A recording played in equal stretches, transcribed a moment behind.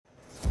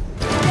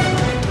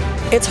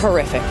It's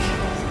horrific.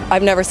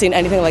 I've never seen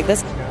anything like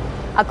this.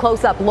 A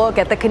close-up look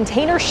at the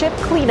container ship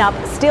cleanup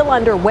still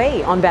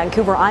underway on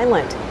Vancouver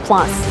Island.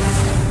 Plus,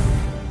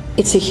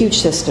 it's a huge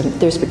system.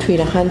 There's between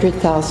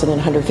 100,000 and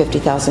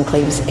 150,000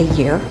 claims a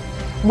year.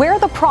 Where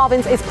the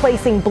province is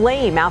placing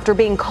blame after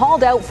being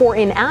called out for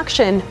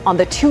inaction on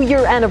the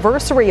 2-year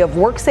anniversary of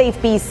WorkSafe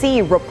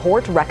BC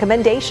report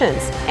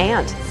recommendations.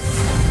 And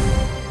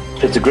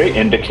it's a great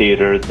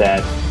indicator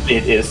that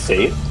it is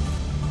safe.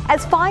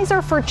 as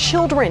Pfizer for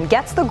Children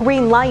gets the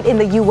green light in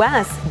the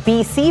U.S.,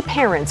 BC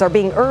parents are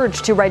being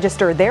urged to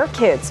register their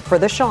kids for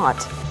the shot.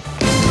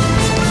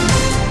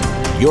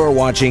 You're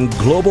watching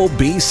Global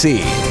BC.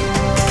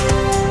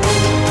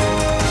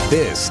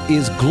 This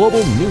is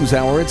Global News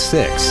Hour at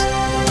 6.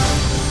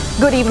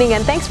 Good evening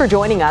and thanks for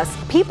joining us.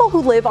 People who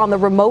live on the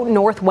remote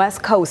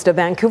northwest coast of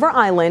Vancouver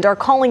Island are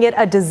calling it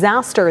a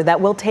disaster that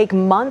will take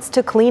months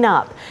to clean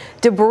up.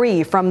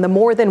 Debris from the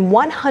more than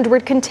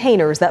 100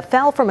 containers that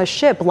fell from a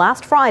ship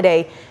last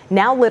Friday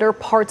now litter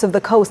parts of the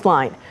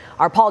coastline.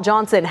 Our Paul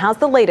Johnson has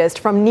the latest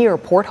from near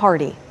Port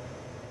Hardy.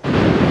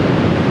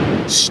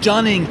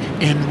 Stunning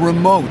and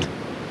remote,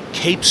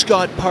 Cape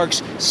Scott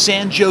Park's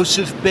San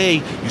Joseph Bay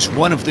is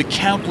one of the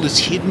countless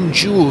hidden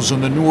jewels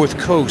on the north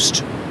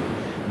coast.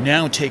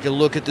 Now take a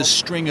look at the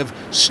string of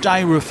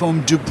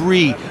styrofoam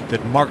debris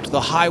that marked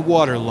the high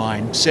water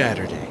line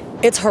Saturday.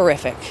 It's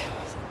horrific.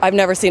 I've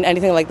never seen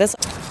anything like this.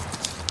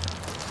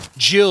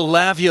 Jill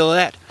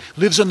Laviolette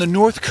lives on the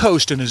north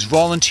coast and has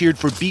volunteered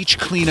for beach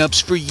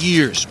cleanups for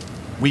years.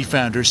 We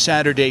found her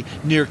Saturday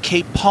near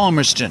Cape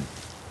Palmerston.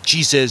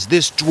 She says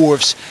this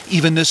dwarfs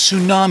even the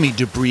tsunami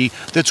debris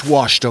that's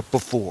washed up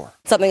before.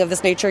 Something of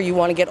this nature, you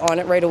want to get on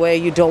it right away.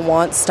 You don't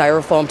want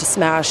styrofoam to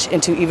smash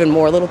into even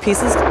more little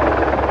pieces.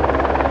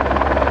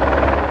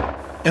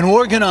 An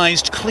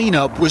organized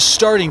cleanup was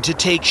starting to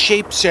take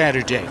shape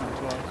Saturday.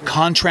 A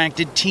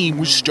contracted team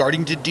was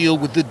starting to deal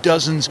with the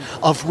dozens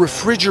of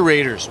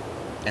refrigerators.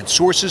 And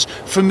sources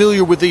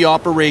familiar with the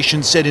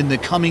operation said in the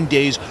coming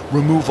days,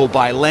 removal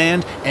by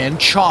land and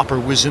chopper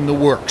was in the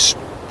works,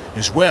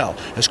 as well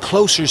as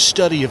closer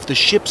study of the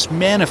ship's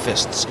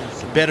manifests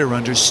to better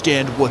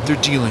understand what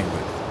they're dealing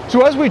with.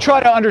 So as we try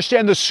to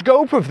understand the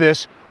scope of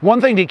this,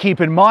 one thing to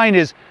keep in mind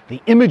is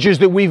the images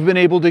that we've been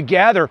able to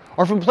gather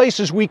are from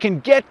places we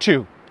can get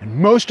to. And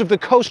most of the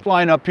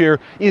coastline up here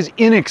is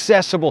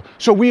inaccessible,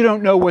 so we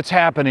don't know what's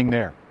happening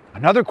there.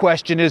 Another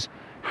question is,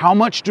 how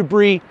much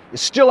debris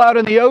is still out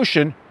in the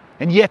ocean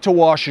and yet to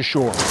wash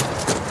ashore?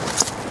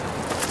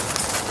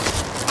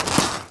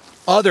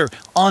 Other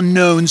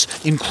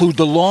unknowns include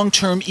the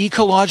long-term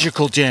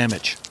ecological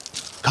damage.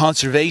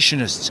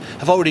 Conservationists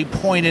have already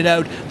pointed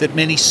out that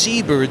many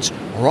seabirds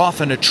are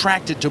often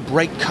attracted to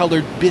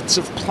bright-colored bits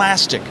of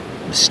plastic,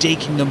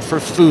 mistaking them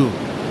for food,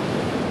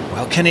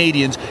 while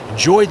Canadians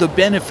enjoy the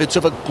benefits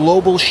of a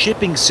global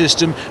shipping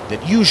system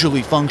that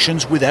usually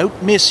functions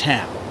without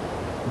mishap.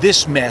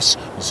 This mess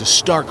was a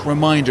stark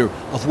reminder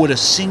of what a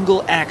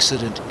single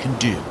accident can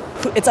do.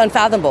 It's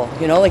unfathomable,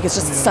 it's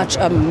just such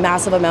a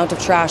massive amount of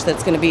trash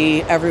that's going to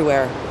be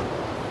everywhere.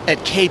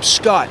 At Cape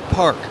Scott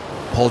Park,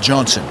 Paul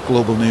Johnson,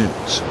 Global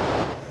News.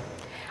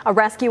 A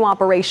rescue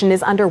operation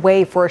is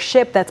underway for a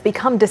ship that's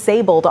become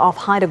disabled off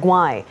Haida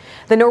Gwaii.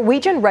 The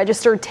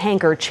Norwegian-registered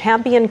tanker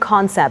Champion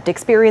Concept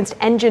experienced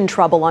engine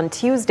trouble on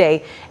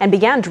Tuesday and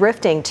began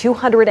drifting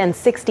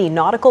 260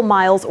 nautical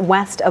miles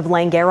west of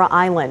Langara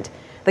Island.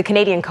 The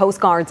Canadian Coast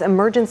Guard's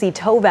emergency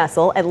tow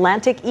vessel,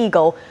 Atlantic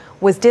Eagle,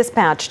 was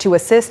dispatched to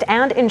assist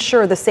and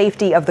ensure the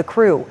safety of the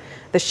crew.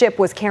 The ship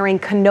was carrying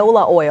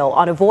canola oil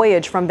on a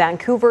voyage from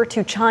Vancouver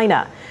to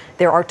China.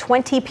 There are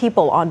 20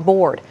 people on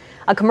board.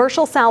 A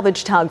commercial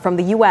salvage tug from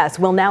the U.S.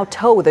 will now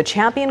tow the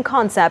Champion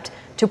Concept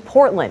to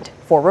Portland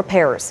for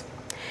repairs.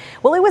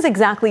 Well, it was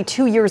exactly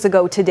 2 years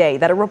ago today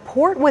that a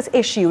report was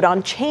issued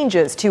on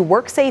changes to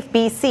WorkSafe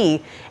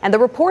BC, and the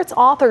report's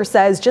author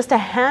says just a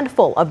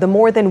handful of the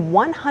more than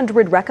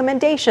 100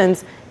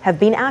 recommendations have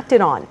been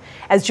acted on.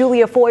 As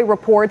Julia Foy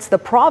reports, the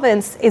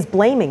province is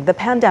blaming the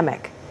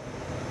pandemic.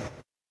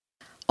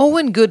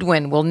 Owen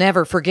Goodwin will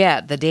never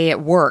forget the day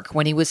at work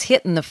when he was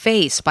hit in the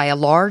face by a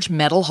large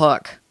metal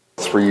hook.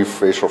 3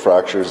 facial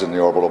fractures in the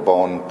orbital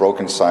bone,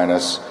 broken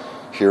sinus,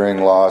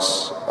 hearing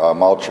loss,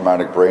 mild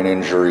traumatic brain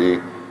injury,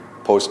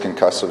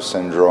 post-concussive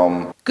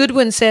syndrome.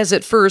 Goodwin says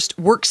at first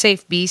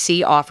WorkSafe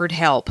BC offered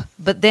help,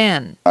 but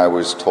then I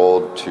was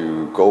told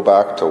to go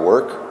back to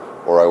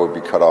work or I would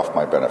be cut off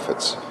my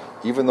benefits,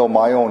 even though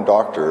my own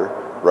doctor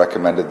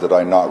recommended that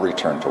I not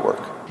return to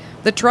work.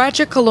 The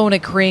tragic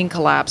Kelowna crane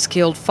collapse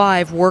killed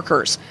 5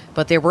 workers,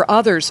 but there were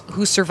others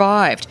who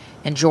survived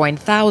and joined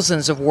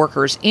thousands of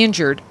workers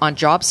injured on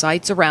job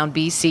sites around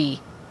BC.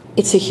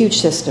 It's a huge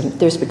system.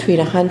 There's between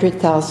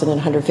 100,000 and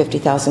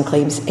 150,000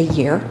 claims a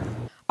year.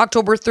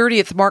 October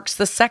 30th marks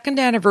the second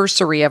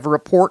anniversary of a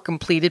report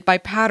completed by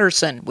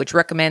Patterson, which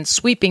recommends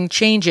sweeping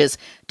changes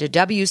to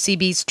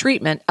WCB's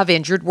treatment of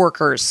injured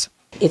workers.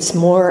 It's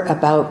more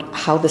about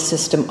how the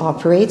system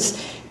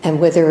operates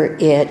and whether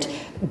it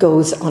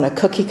goes on a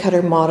cookie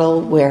cutter model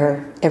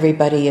where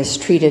everybody is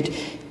treated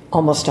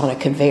almost on a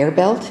conveyor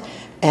belt,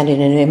 and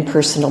in an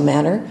impersonal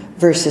manner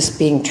versus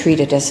being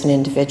treated as an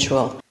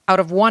individual. Out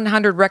of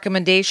 100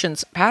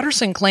 recommendations,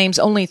 Patterson claims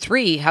only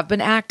 3 have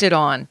been acted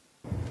on.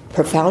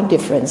 Profound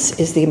difference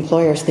is the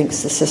employer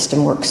thinks the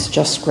system works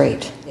just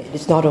great.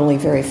 It's not only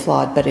very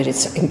flawed, but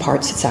in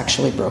parts it's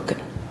actually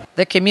broken.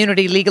 The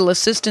Community Legal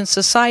Assistance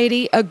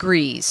Society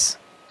agrees.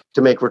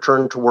 To make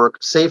return to work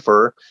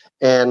safer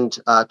and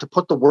to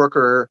put the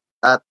worker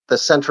at the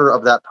center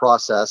of that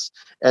process,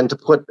 and to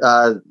put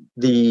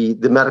the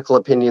medical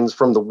opinions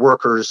from the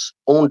workers'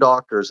 own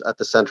doctors at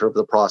the center of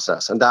the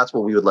process. And that's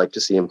what we would like to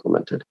see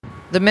implemented.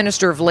 The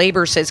Minister of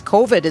Labour says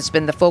COVID has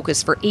been the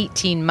focus for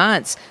 18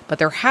 months, but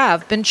there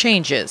have been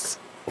changes.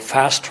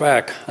 Fast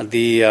track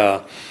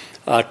the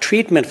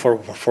treatment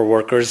for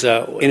workers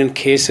in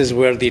cases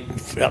where the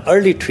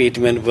early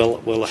treatment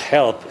will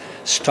help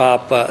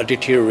stop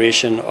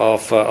deterioration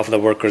of the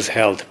workers'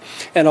 health,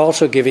 and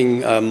also giving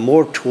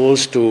more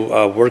tools to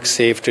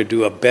WorkSafe to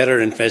do a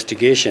better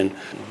investigation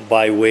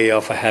by way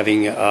of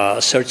having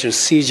search and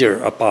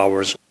seizure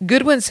powers.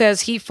 Goodwin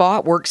says he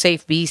fought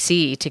WorkSafe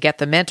BC to get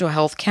the mental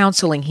health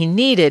counselling he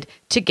needed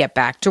to get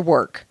back to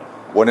work.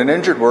 When an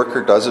injured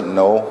worker doesn't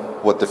know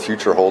what the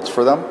future holds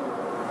for them,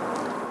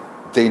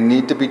 they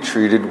need to be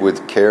treated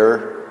with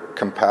care,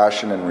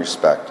 compassion, and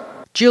respect.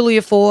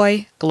 Julia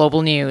Foy,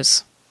 Global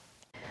News.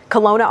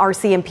 Kelowna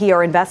RCMP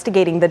are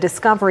investigating the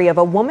discovery of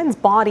a woman's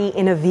body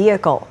in a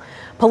vehicle.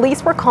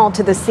 Police were called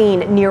to the scene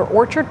near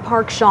Orchard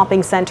Park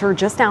Shopping Centre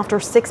just after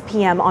 6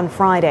 p.m. on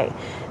Friday.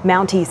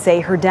 Mounties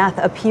say her death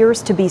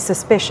appears to be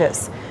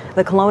suspicious.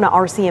 The Kelowna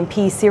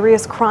RCMP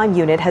Serious Crime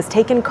Unit has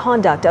taken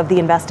conduct of the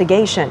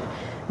investigation.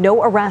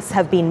 No arrests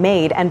have been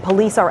made, and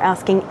police are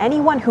asking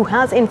anyone who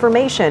has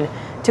information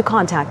to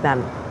contact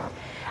them.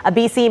 A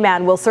BC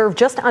man will serve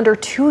just under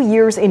 2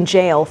 years in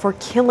jail for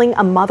killing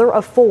a mother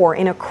of 4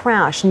 in a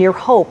crash near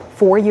Hope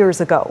 4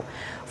 years ago.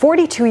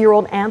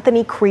 42-year-old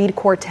Anthony Creed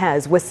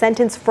Cortez was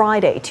sentenced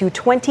Friday to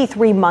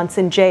 23 months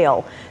in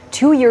jail,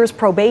 2 years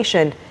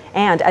probation,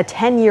 and a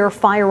 10-year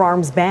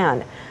firearms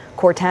ban.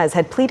 Cortez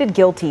had pleaded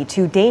guilty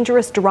to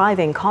dangerous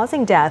driving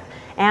causing death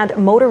and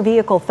motor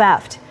vehicle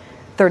theft.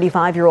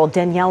 35-year-old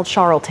Danielle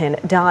Charlton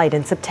died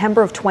in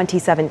September of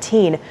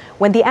 2017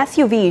 when the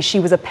SUV she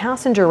was a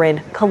passenger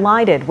in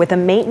collided with a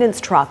maintenance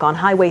truck on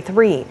Highway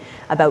 3,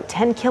 about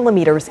 10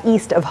 kilometers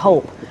east of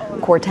Hope.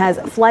 Cortez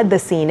fled the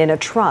scene in a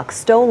truck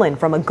stolen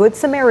from a Good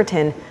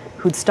Samaritan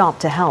who'd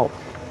stopped to help.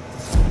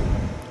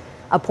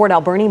 A Port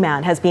Alberni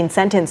man has been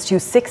sentenced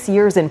to 6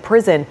 years in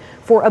prison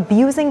for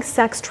abusing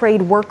sex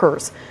trade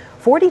workers.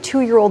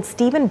 42-year-old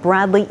Stephen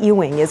Bradley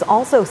Ewing is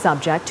also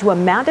subject to a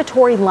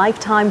mandatory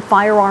lifetime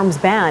firearms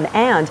ban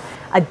and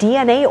a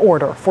DNA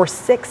order for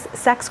 6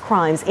 sex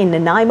crimes in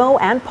Nanaimo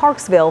and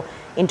Parksville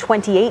in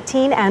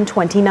 2018 and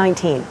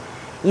 2019.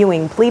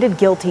 Ewing pleaded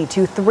guilty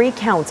to 3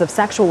 counts of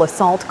sexual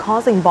assault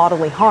causing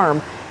bodily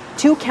harm,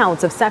 2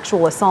 counts of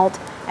sexual assault,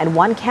 and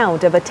 1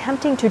 count of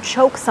attempting to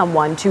choke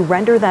someone to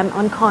render them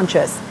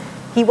unconscious.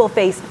 He will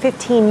face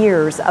 15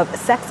 years of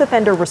sex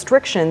offender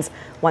restrictions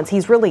once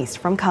he's released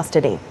from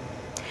custody.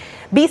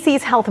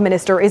 BC's health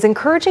minister is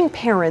encouraging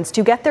parents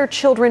to get their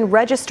children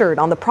registered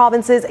on the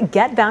province's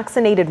Get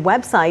Vaccinated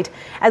website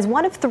as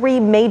one of 3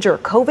 major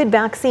COVID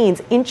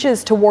vaccines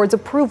inches towards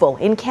approval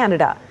in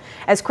Canada.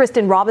 As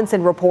Kristen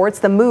Robinson reports,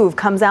 the move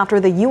comes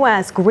after the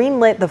U.S.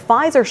 greenlit the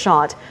Pfizer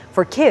shot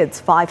for kids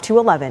 5 to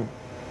 11.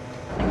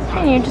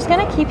 And you're just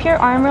going to keep your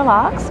arm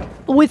relaxed.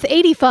 With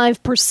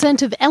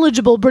 85% of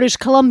eligible British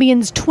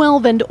Columbians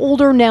 12 and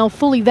older now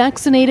fully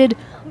vaccinated,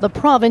 the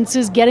province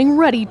is getting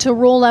ready to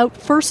roll out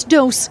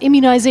first-dose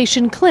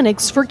immunization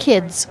clinics for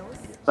kids.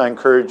 I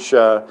encourage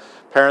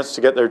parents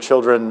to get their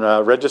children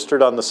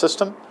registered on the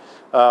system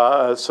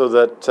so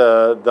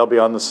that they'll be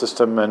on the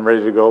system and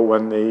ready to go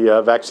when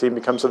the vaccine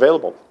becomes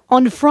available.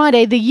 On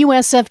Friday, the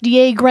U.S.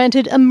 FDA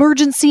granted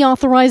emergency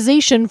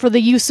authorization for the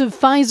use of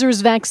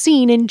Pfizer's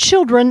vaccine in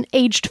children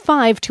aged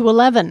 5 to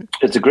 11.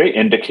 It's a great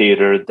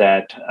indicator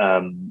that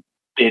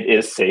it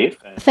is safe.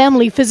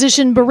 Family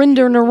physician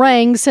Barinder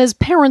Narang says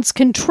parents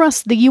can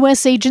trust the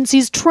U.S.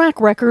 agency's track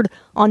record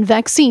on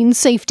vaccine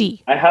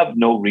safety. I have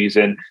no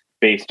reason,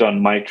 based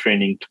on my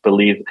training, to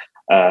believe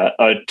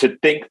to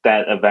think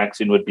that a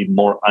vaccine would be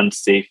more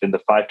unsafe in the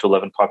 5 to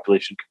 11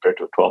 population compared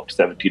to a 12 to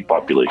 17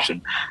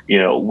 population. You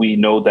know, we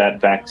know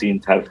that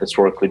vaccines have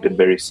historically been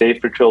very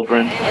safe for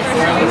children.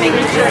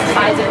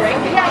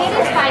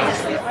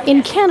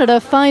 In Canada,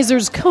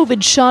 Pfizer's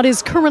COVID shot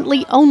is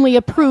currently only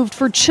approved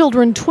for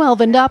children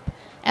 12 and up,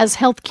 as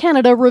Health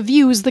Canada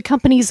reviews the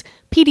company's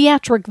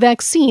pediatric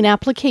vaccine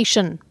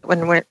application.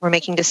 When we're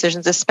making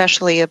decisions,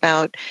 especially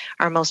about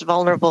our most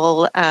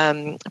vulnerable,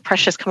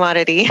 precious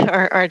commodity,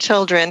 our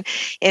children,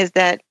 is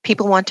that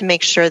people want to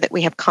make sure that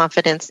we have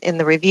confidence in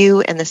the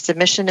review and the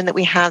submission and that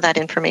we have that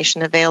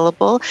information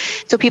available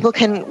so people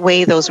can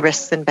weigh those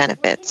risks and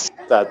benefits.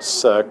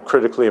 That's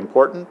critically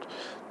important,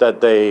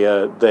 that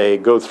they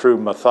go through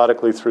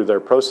methodically through their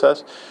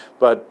process.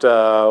 But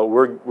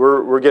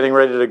we're getting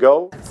ready to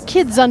go.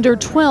 Kids under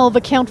 12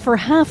 account for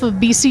half of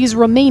BC's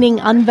remaining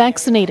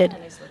unvaccinated.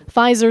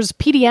 Pfizer's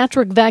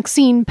pediatric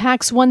vaccine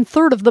packs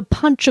 1/3 of the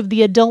punch of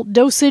the adult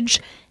dosage,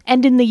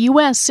 and in the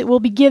U.S. it will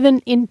be given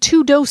in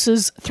 2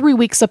 doses 3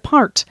 weeks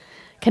apart.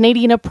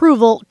 Canadian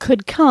approval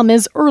could come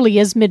as early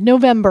as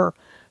mid-November.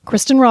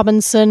 Kristen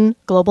Robinson,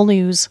 Global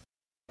News.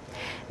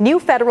 New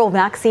federal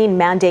vaccine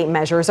mandate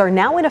measures are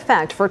now in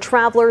effect for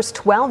travelers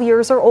 12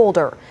 years or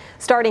older.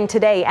 Starting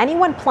today,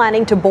 anyone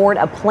planning to board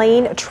a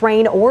plane,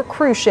 train, or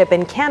cruise ship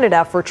in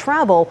Canada for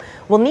travel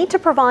will need to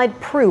provide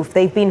proof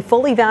they've been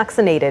fully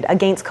vaccinated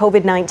against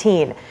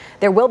COVID-19.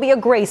 There will be a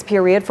grace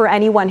period for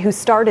anyone who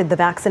started the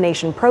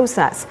vaccination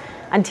process.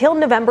 Until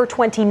November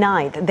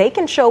 29th, they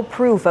can show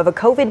proof of a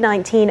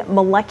COVID-19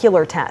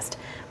 molecular test.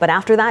 But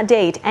after that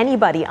date,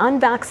 anybody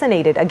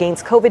unvaccinated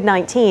against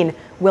COVID-19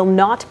 will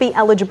not be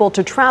eligible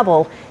to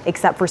travel,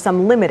 except for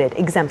some limited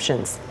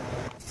exemptions.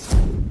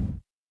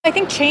 I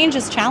think change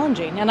is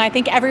challenging, and I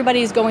think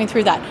everybody's going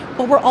through that.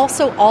 But we're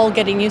also all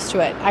getting used to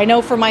it. I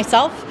know for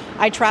myself,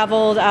 I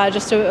traveled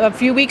just a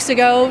few weeks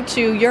ago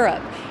to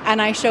Europe,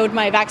 and I showed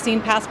my vaccine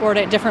passport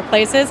at different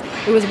places.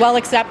 It was well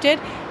accepted.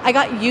 I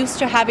got used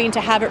to having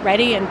to have it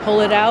ready and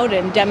pull it out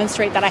and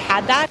demonstrate that I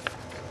had that.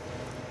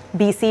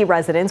 BC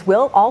residents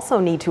will also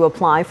need to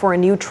apply for a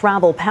new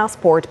travel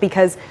passport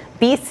because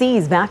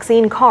BC's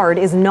vaccine card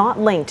is not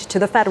linked to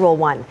the federal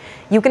one.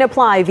 You can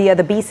apply via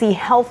the BC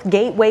Health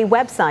Gateway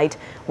website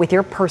with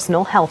your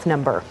personal health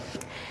number.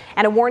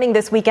 And a warning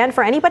this weekend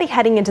for anybody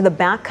heading into the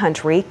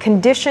backcountry,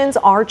 conditions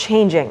are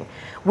changing.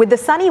 With the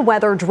sunny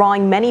weather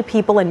drawing many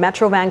people in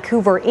Metro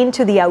Vancouver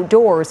into the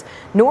outdoors,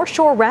 North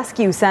Shore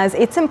Rescue says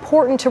it's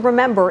important to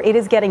remember it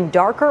is getting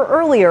darker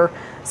earlier,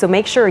 so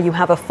make sure you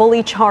have a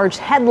fully charged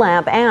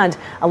headlamp and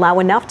allow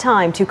enough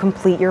time to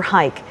complete your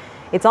hike.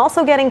 It's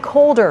also getting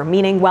colder,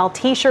 meaning while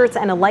t-shirts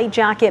and a light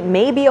jacket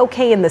may be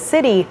okay in the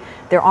city,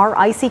 there are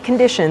icy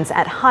conditions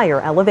at higher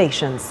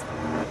elevations.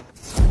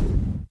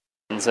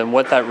 And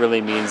what that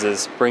really means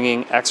is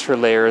bringing extra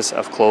layers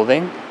of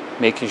clothing,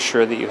 making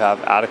sure that you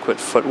have adequate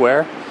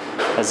footwear,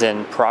 as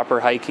in proper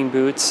hiking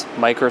boots,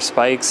 micro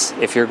spikes.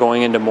 If you're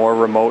going into more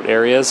remote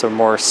areas or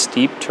more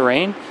steep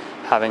terrain,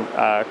 having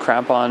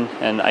crampon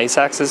and ice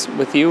axes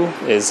with you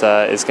is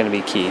going to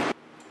be key.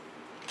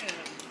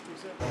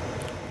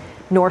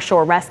 North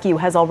Shore Rescue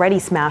has already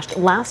smashed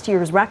last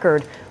year's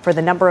record for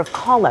the number of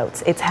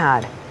call-outs it's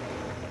had.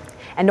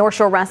 And North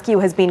Shore Rescue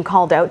has been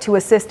called out to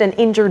assist an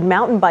injured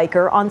mountain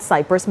biker on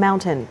Cypress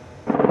Mountain.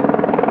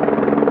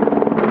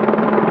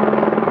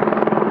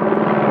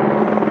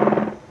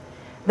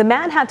 The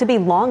man had to be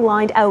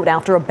long-lined out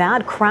after a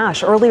bad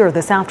crash earlier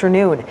this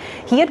afternoon.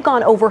 He had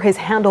gone over his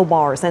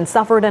handlebars and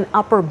suffered an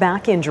upper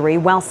back injury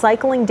while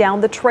cycling down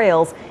the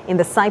trails in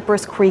the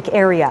Cypress Creek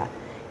area.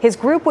 His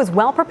group was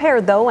well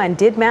prepared, though, and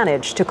did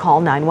manage to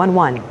call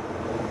 911.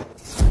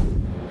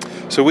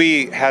 So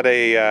we had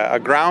a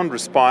ground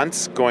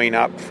response going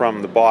up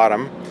from the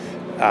bottom,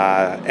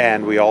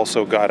 and we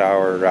also got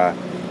our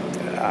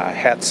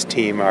HETS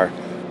team, our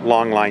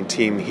long line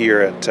team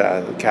here at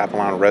the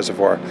Capilano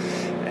Reservoir.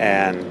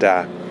 And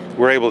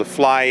we're able to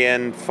fly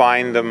in,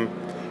 find them,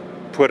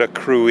 put a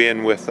crew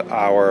in with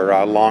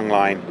our long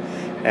line,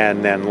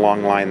 and then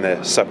long line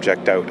the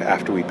subject out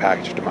after we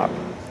packaged them up.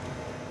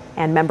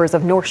 And members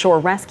of North Shore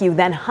Rescue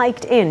then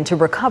hiked in to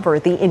recover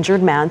the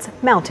injured man's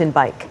mountain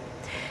bike.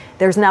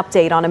 There's an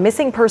update on a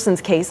missing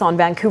persons case on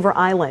Vancouver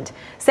Island.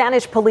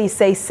 Saanich police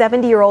say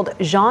 70-year-old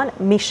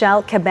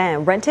Jean-Michel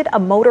Cabin rented a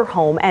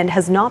motorhome and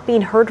has not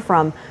been heard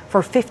from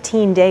for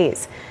 15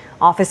 days.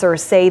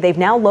 Officers say they've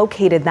now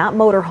located that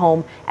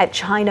motorhome at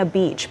China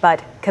Beach,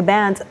 but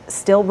Cabin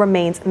still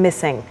remains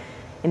missing.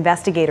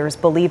 Investigators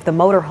believe the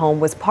motorhome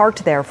was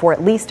parked there for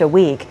at least a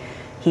week.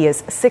 He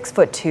is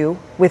 6'2"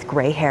 with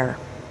gray hair.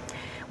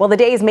 Well, the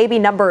days may be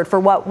numbered for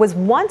what was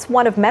once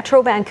one of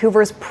Metro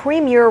Vancouver's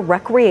premier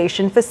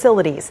recreation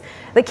facilities.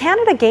 The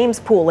Canada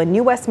Games pool in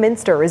New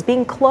Westminster is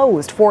being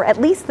closed for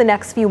at least the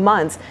next few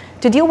months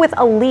to deal with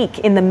a leak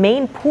in the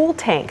main pool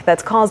tank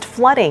that's caused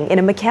flooding in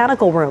a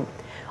mechanical room.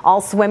 All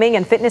swimming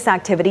and fitness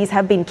activities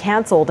have been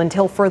canceled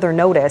until further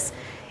notice.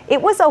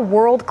 It was a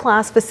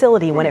world-class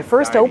facility when it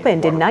first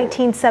opened in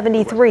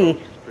 1973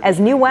 as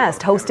New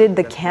West hosted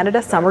the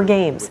Canada Summer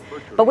Games.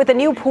 But with a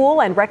new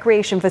pool and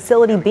recreation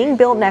facility being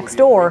built next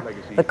door,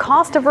 the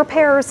cost of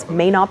repairs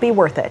may not be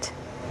worth it.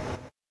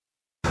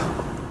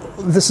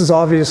 This is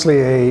obviously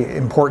an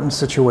important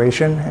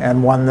situation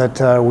and one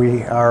that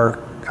we are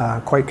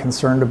quite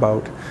concerned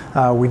about.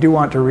 We do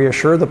want to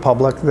reassure the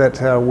public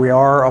that we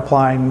are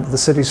applying the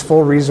city's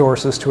full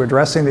resources to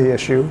addressing the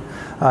issue.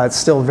 It's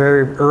still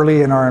very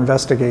early in our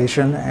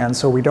investigation, and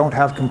so we don't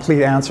have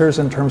complete answers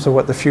in terms of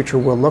what the future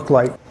will look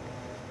like.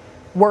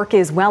 Work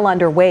is well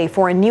underway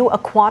for a new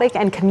aquatic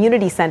and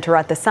community center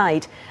at the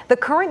site. The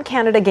current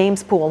Canada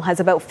Games pool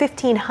has about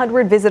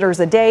 1,500 visitors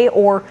a day,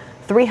 or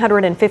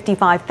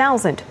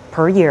 355,000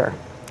 per year.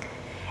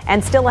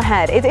 And still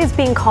ahead, it is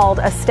being called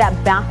a step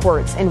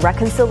backwards in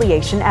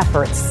reconciliation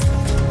efforts.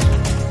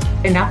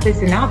 Enough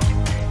is enough.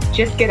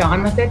 Just get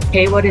on with it,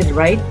 pay what is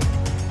right.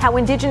 How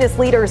Indigenous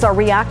leaders are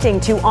reacting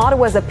to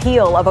Ottawa's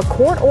appeal of a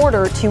court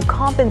order to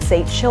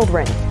compensate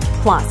children.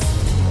 Plus,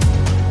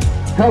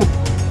 help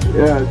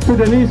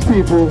Sudanese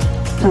people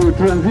to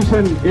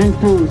transition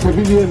into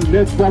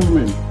civilian-led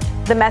government.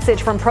 The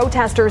message from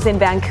protesters in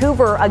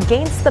Vancouver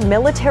against the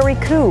military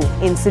coup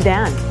in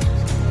Sudan.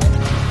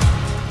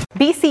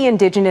 BC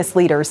Indigenous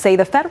leaders say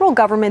the federal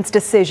government's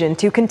decision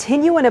to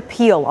continue an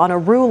appeal on a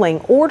ruling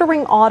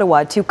ordering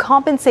Ottawa to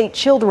compensate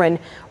children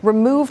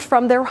removed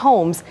from their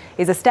homes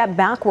is a step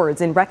backwards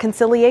in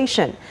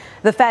reconciliation.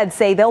 The feds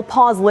say they'll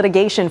pause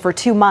litigation for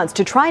 2 months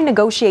to try and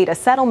negotiate a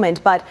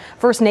settlement, but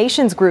First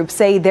Nations groups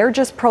say they're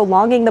just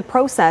prolonging the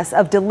process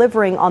of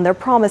delivering on their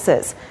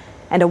promises.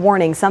 And a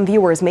warning, some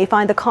viewers may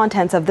find the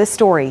contents of this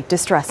story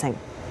distressing.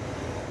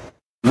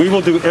 We will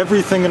do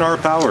everything in our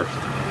power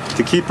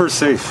to keep her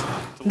safe.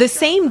 The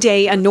same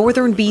day, a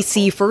Northern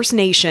BC First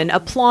Nation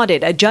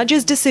applauded a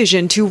judge's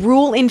decision to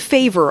rule in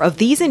favor of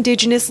these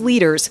Indigenous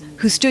leaders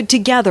who stood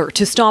together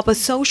to stop a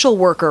social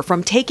worker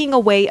from taking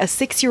away a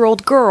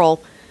 6-year-old girl.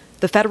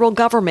 The federal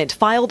government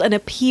filed an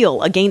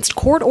appeal against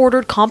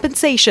court-ordered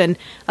compensation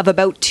of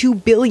about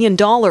 $2 billion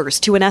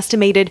to an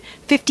estimated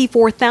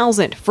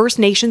 54,000 First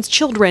Nations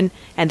children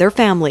and their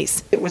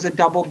families. It was a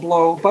double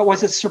blow, but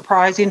was it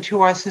surprising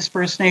to us as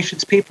First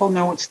Nations people?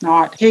 No, it's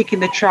not.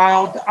 Taking the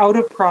child out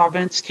of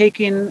province,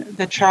 taking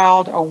the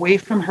child away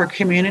from her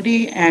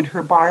community and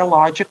her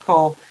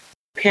biological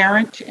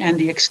parent and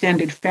the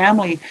extended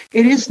family,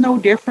 it is no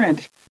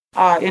different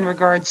in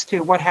regards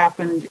to what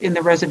happened in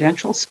the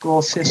residential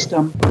school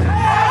system.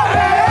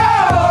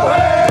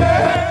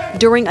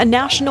 During a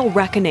national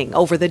reckoning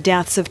over the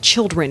deaths of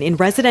children in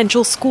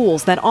residential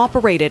schools that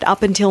operated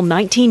up until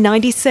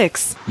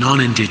 1996,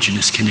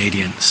 non-Indigenous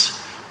Canadians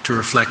to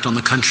reflect on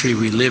the country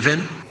we live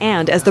in.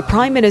 And as the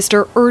Prime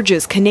Minister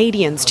urges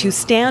Canadians to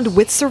stand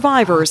with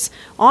survivors,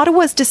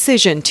 Ottawa's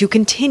decision to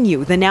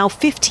continue the now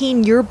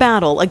 15-year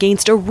battle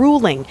against a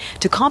ruling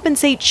to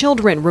compensate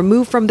children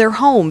removed from their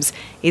homes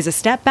is a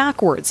step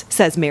backwards,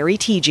 says Mary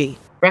Teegee.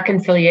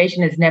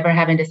 Reconciliation is never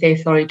having to say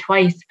sorry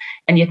twice.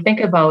 And you think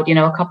about,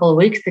 a couple of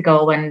weeks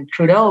ago when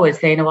Trudeau was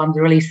saying, I'm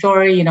really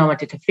sorry, went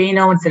to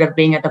Tofino instead of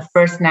being at the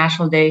first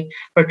National Day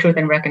for Truth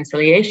and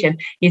Reconciliation.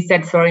 He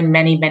said sorry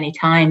many, many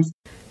times.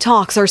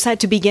 Talks are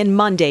set to begin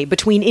Monday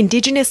between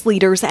Indigenous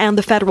leaders and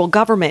the federal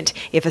government.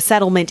 If a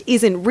settlement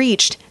isn't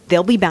reached,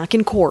 they'll be back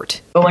in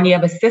court. But when you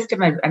have a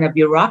system and a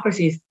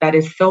bureaucracy that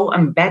is so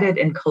embedded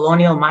in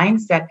colonial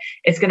mindset,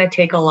 it's going to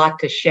take a lot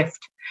to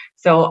shift.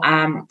 So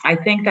I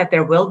think that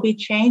there will be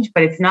change,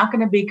 but it's not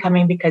going to be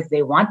coming because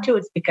they want to,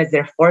 it's because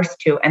they're forced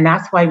to. And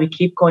that's why we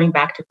keep going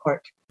back to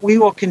court. We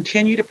will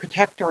continue to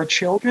protect our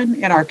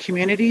children in our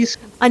communities.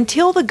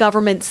 Until the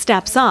government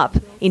steps up,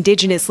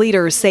 Indigenous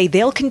leaders say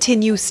they'll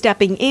continue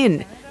stepping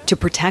in to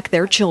protect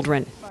their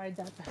children.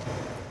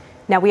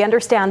 Now, we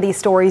understand these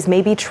stories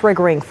may be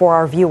triggering for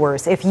our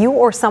viewers. If you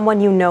or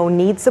someone you know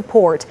needs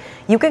support,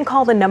 you can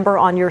call the number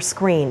on your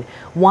screen,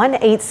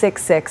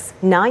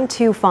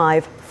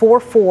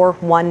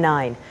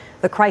 1-866-925-4419.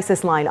 The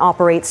crisis line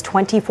operates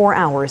 24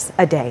 hours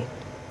a day.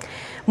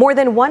 More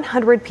than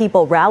 100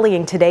 people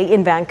rallying today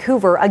in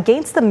Vancouver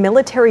against the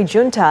military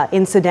junta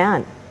in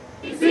Sudan.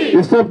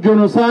 Stop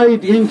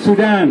genocide in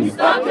Sudan.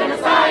 Stop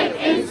genocide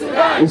in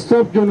Sudan.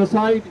 Stop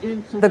genocide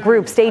in Sudan. The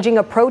group staging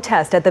a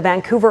protest at the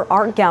Vancouver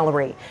Art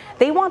Gallery.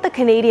 They want the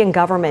Canadian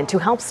government to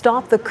help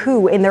stop the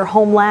coup in their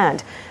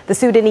homeland. The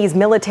Sudanese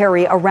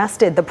military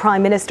arrested the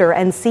Prime Minister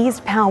and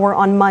seized power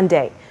on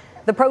Monday.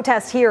 The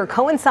protest here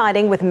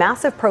coinciding with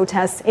massive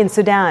protests in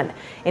Sudan.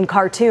 In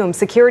Khartoum,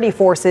 security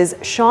forces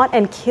shot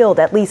and killed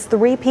at least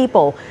 3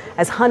 people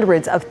as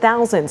hundreds of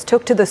thousands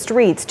took to the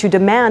streets to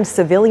demand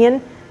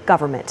civilian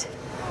government.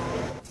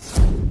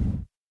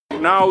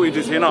 Now it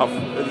is enough.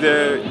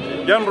 The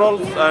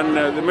generals and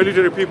the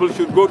military people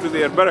should go to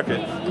their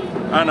barricades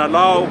and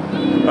allow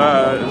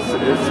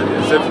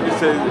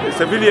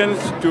civilians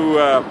to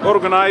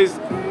organize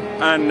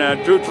and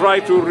to try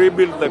to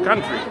rebuild the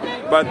country.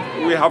 But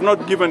we have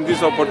not given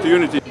this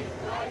opportunity.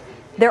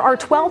 There are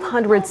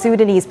 1,200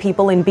 Sudanese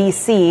people in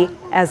BC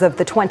as of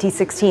the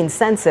 2016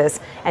 census,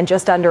 and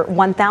just under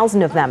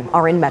 1,000 of them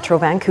are in Metro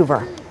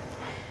Vancouver.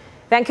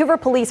 Vancouver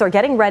police are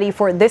getting ready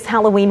for this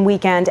Halloween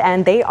weekend,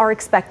 and they are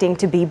expecting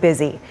to be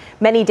busy.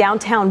 Many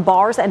downtown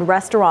bars and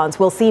restaurants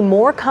will see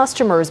more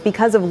customers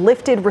because of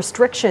lifted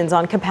restrictions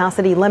on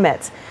capacity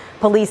limits.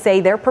 Police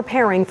say they're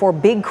preparing for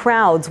big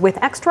crowds with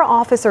extra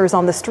officers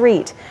on the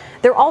street.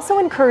 They're also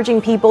encouraging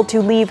people to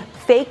leave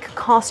fake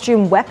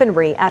costume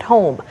weaponry at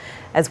home.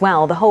 As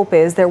well, the hope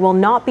is there will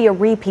not be a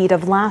repeat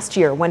of last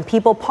year when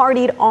people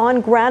partied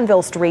on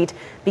Granville Street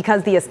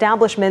because the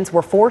establishments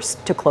were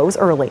forced to close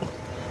early.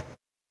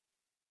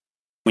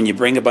 When you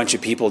bring a bunch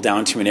of people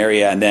down to an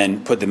area and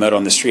then put them out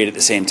on the street at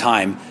the same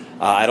time,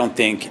 I don't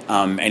think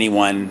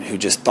anyone who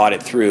just thought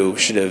it through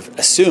should have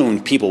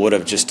assumed people would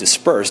have just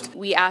dispersed.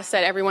 We ask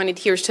that everyone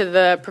adheres to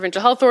the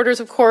provincial health orders,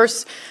 of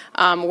course,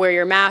 wear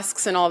your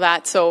masks and all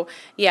that. So,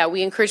 yeah,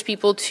 we encourage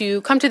people to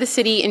come to the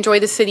city,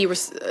 enjoy the city,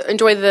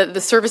 enjoy the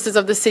services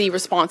of the city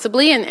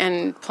responsibly,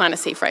 and plan a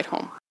safe ride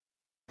home.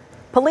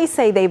 Police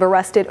say they've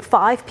arrested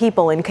 5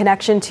 people in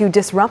connection to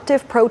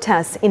disruptive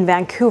protests in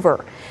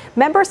Vancouver.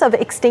 Members of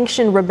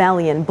Extinction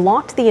Rebellion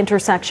blocked the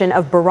intersection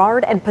of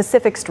Burrard and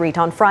Pacific Street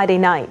on Friday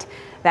night.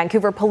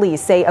 Vancouver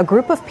police say a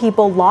group of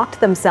people locked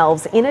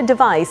themselves in a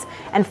device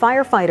and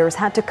firefighters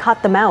had to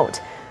cut them out.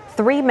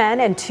 3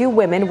 men and 2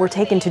 women were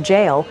taken to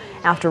jail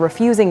after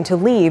refusing to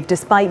leave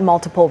despite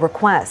multiple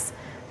requests.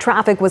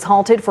 Traffic was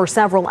halted for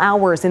several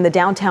hours in the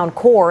downtown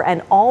core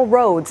and all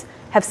roads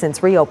have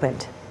since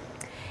reopened.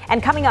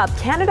 And coming up,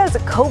 Canada's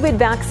COVID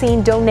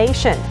vaccine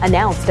donation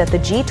announced at the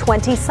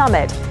G20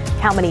 summit.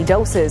 How many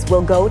doses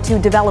will go to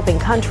developing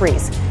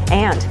countries?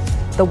 And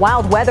the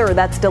wild weather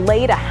that's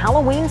delayed a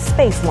Halloween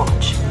space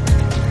launch.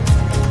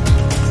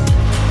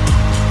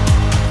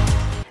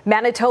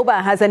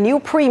 Manitoba has a new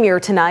premier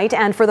tonight,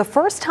 and for the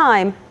first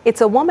time,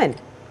 it's a woman.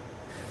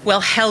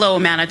 Well, hello,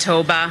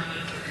 Manitoba.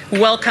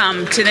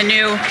 Welcome to the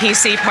new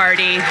PC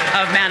Party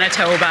of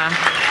Manitoba.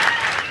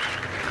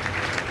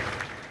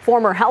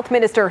 Former Health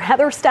Minister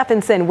Heather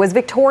Stefanson was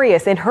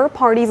victorious in her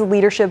party's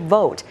leadership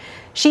vote.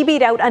 She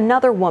beat out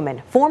another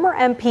woman, former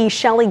MP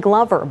Shelley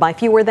Glover, by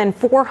fewer than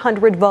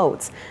 400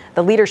 votes.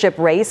 The leadership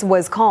race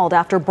was called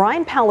after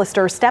Brian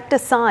Pallister stepped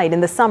aside in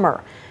the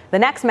summer. The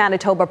next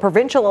Manitoba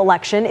provincial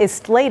election is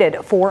slated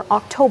for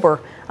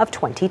October of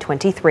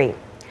 2023.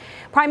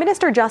 Prime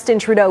Minister Justin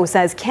Trudeau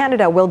says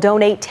Canada will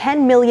donate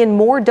 10 million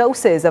more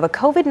doses of a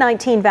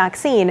COVID-19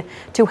 vaccine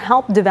to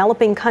help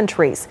developing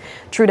countries.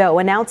 Trudeau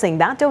announcing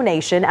that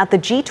donation at the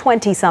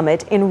G20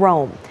 summit in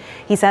Rome.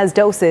 He says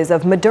doses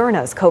of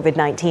Moderna's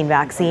COVID-19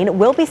 vaccine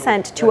will be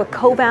sent to a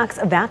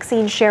COVAX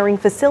vaccine sharing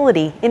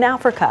facility in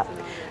Africa.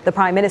 The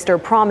Prime Minister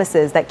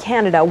promises that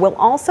Canada will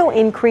also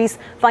increase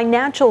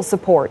financial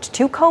support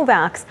to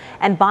COVAX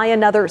and buy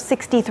another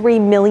 63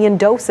 million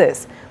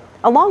doses,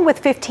 along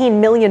with $15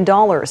 million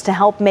to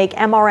help make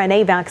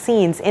mRNA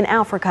vaccines in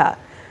Africa.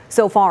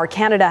 So far,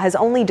 Canada has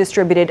only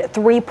distributed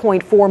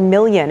 3.4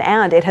 million,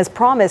 and it has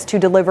promised to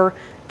deliver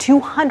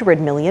 200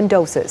 million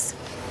doses.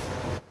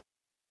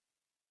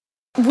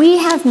 We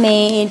have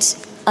made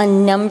a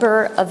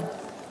number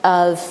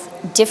of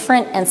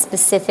different and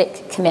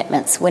specific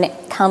commitments when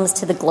it comes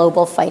to the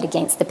global fight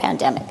against the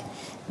pandemic.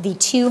 The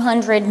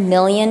 200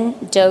 million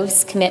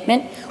dose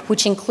commitment,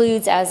 which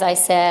includes, as I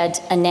said,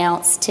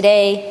 announced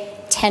today,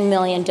 10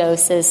 million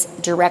doses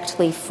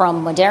directly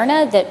from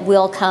Moderna that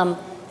will come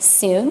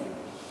soon.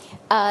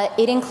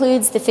 It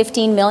includes the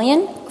 15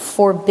 million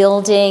for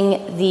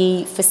building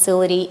the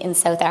facility in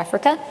South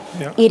Africa.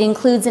 Yeah. It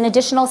includes an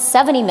additional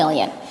 70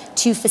 million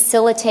to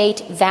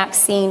facilitate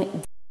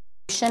vaccine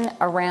distribution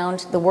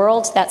around the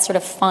world. That sort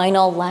of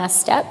final last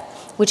step,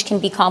 which can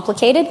be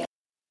complicated.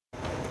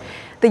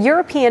 The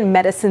European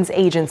Medicines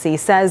Agency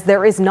says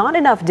there is not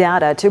enough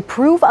data to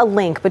prove a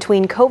link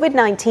between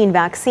COVID-19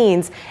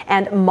 vaccines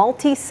and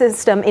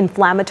multi-system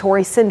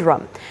inflammatory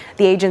syndrome.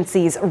 The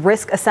agency's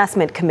Risk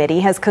Assessment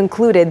Committee has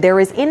concluded there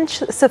is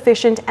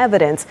insufficient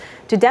evidence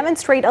to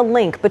demonstrate a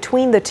link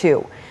between the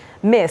two.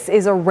 MIS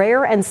is a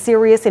rare and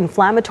serious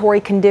inflammatory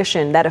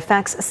condition that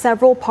affects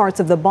several parts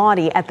of the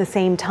body at the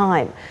same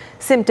time.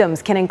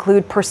 Symptoms can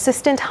include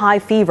persistent high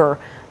fever,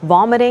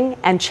 vomiting,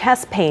 and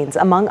chest pains,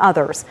 among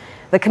others.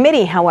 The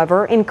committee,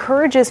 however,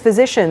 encourages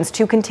physicians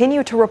to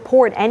continue to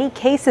report any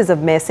cases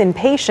of MIS in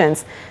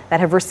patients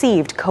that have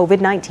received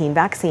COVID-19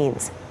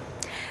 vaccines.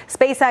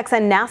 SpaceX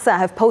and NASA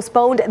have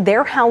postponed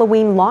their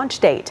Halloween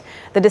launch date.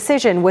 The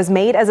decision was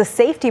made as a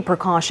safety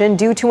precaution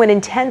due to an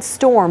intense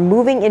storm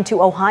moving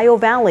into Ohio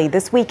Valley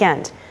this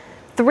weekend.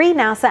 3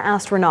 NASA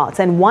astronauts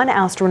and 1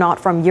 astronaut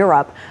from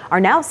Europe are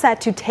now set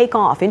to take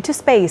off into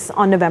space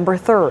on November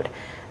 3rd.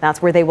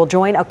 That's where they will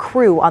join a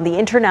crew on the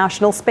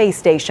International Space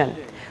Station.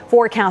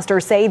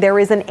 Forecasters say there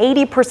is an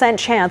 80%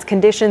 chance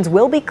conditions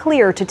will be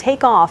clear to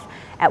take off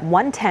at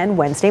 1:10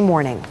 Wednesday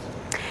morning.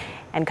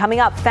 And coming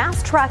up,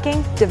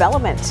 fast-tracking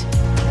development.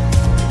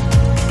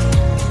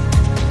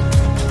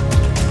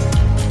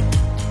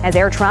 As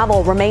air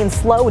travel remains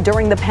slow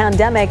during the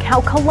pandemic,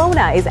 how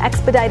Kelowna is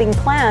expediting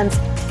plans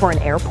for an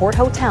airport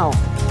hotel.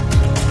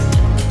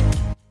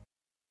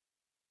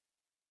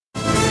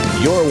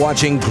 You're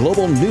watching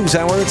Global News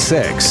Hour at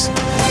 6.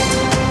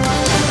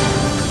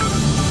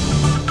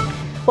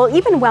 Well,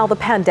 even while the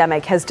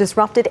pandemic has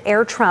disrupted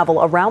air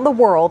travel around the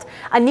world,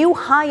 a new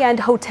high-end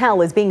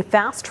hotel is being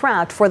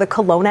fast-tracked for the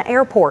Kelowna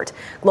Airport.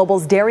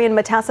 Global's Darian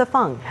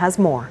Matassa-Fung has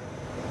more.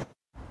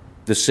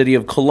 The city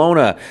of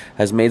Kelowna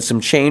has made some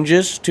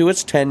changes to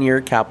its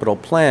 10-year capital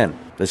plan.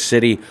 The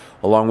city,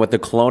 along with the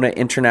Kelowna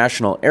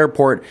International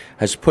Airport,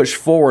 has pushed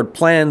forward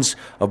plans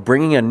of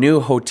bringing a new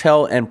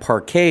hotel and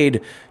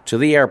parkade to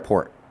the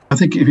airport. I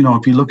think, if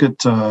you look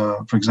at,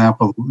 for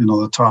example,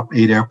 the top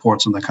 8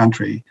 airports in the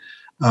country,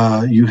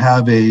 you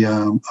have a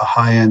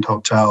high-end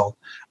hotel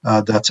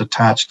that's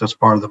attached as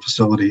part of the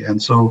facility.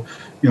 And so,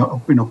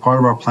 part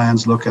of our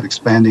plans look at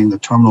expanding the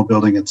terminal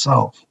building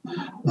itself,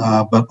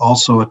 but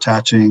also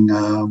attaching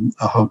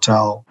a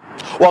hotel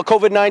While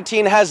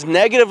COVID-19 has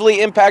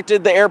negatively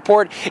impacted the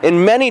airport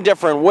in many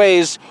different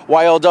ways,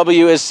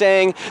 YLW is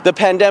saying the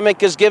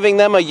pandemic is giving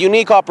them a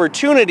unique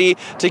opportunity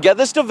to get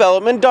this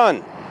development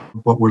done.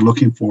 What we're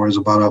looking for is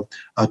about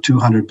a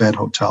 200-bed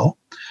hotel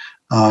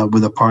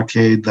with a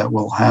parkade that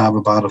will have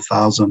about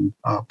 1,000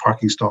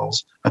 parking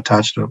stalls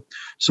attached to it.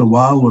 So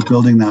while we're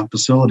building that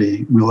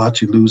facility, we'll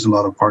actually lose a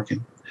lot of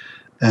parking.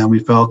 And we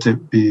felt it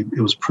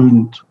was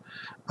prudent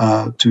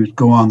to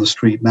go on the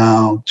street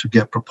now to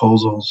get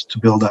proposals to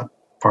build that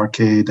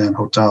parkade and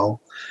hotel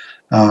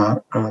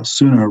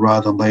sooner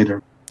rather than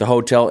later. The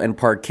hotel and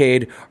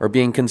parkade are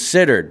being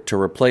considered to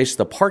replace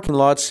the parking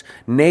lots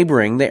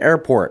neighboring the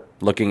airport.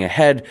 Looking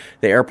ahead,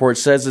 the airport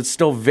says it's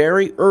still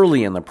very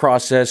early in the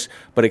process,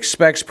 but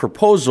expects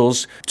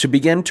proposals to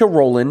begin to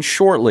roll in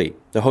shortly.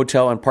 The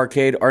hotel and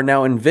parkade are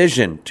now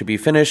envisioned to be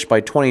finished by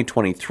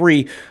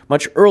 2023,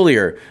 much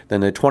earlier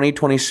than the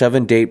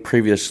 2027 date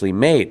previously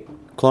made.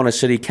 Kelowna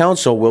City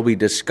Council will be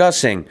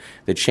discussing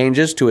the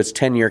changes to its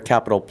 10-year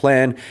capital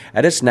plan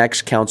at its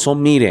next council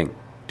meeting.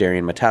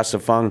 Darian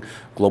Matasafung,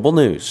 Global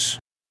News.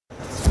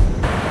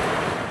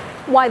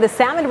 Why the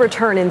salmon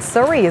return in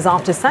Surrey is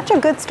off to such a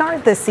good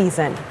start this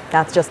season.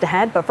 That's just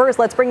ahead. But first,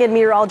 let's bring in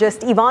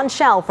meteorologist Yvonne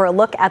Schell for a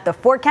look at the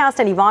forecast.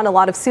 And Yvonne, a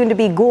lot of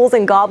soon-to-be ghouls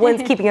and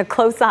goblins keeping a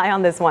close eye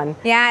on this one.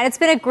 Yeah, and it's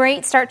been a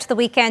great start to the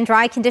weekend.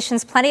 Dry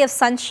conditions, plenty of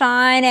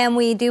sunshine, and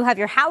we do have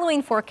your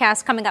Halloween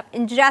forecast coming up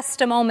in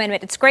just a moment.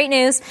 But it's great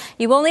news.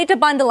 You will need to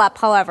bundle up,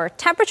 however.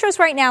 Temperatures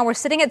right now, we're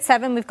sitting at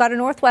 7. We've got a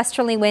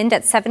northwesterly wind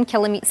at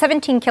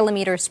 17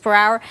 kilometers per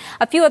hour.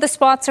 A few other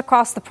spots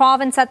across the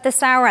province at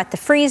this hour at the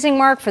freezing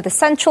mark for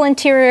the central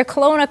interior.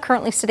 Kelowna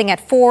currently sitting at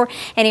 4,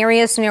 and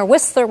areas near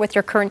Whistler with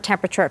your current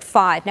temperature at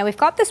 5. Now we've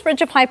got this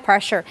ridge of high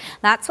pressure.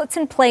 That's what's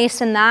in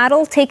place, and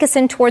that'll take us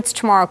in towards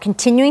tomorrow,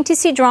 continuing to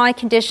see dry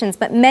conditions,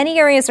 but many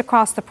areas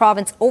across the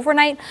province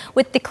overnight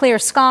with the clear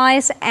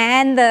skies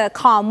and the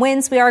calm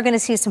winds. We are going to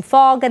see some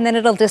fog, and then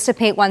it'll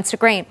dissipate once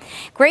again.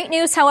 Great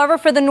news, however,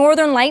 for the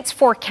Northern Lights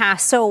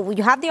forecast. So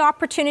you have the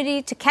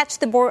opportunity to catch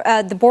the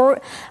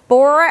Aurora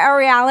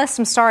Borealis.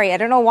 I'm sorry, I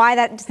don't know why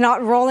that's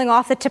not rolling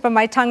off the tip of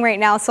my tongue right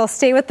now, so I'll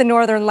stay with the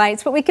Northern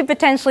Lights, but we could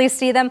potentially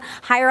see them.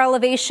 Higher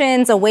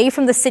elevations away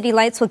from the city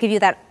lights will give you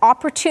that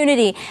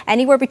opportunity.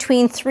 Anywhere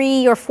between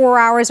 3 or 4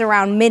 hours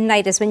around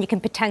midnight is when you can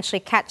potentially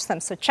catch them.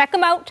 So check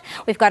them out.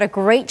 We've got a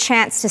great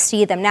chance to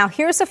see them. Now,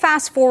 here's a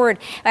fast forward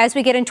as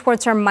we get in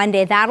towards our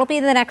Monday. That'll be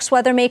the next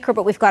weather maker,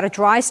 but we've got a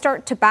dry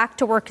start to back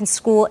to work and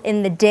school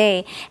in the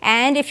day.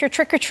 And if you're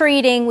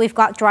trick-or-treating, we've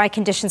got dry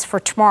conditions for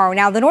tomorrow.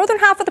 Now, the northern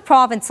half of the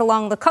province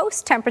along the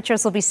coast,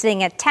 temperatures will be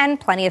sitting at 10,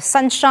 plenty of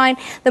sunshine.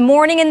 The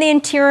morning in the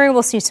interior,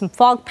 we'll see some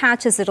fog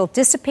patches. It'll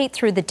dissipate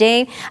through the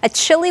day. A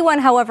chilly one,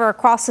 however,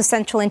 across the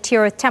central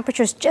interior, with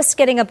temperatures just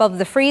getting above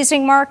the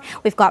freezing mark.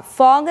 We've got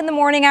fog in the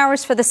morning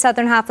hours for the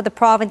southern half of the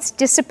province,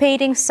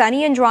 dissipating,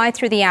 sunny and dry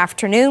through the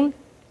afternoon.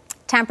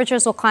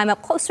 Temperatures will climb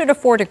up closer to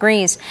 4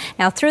 degrees.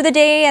 Now, through the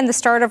day and the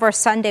start of our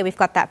Sunday, we've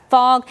got that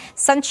fog,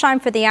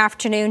 sunshine for the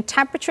afternoon.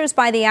 Temperatures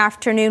by the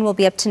afternoon will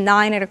be up to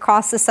 9, and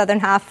across the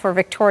southern half for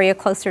Victoria,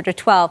 closer to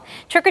 12.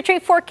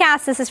 Trick-or-treat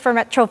forecast. This is for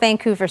Metro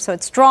Vancouver, so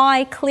it's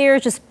dry, clear,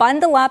 just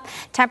bundle up.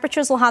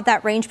 Temperatures will have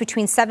that range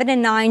between 7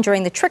 and 9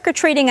 during the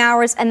trick-or-treating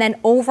hours, and then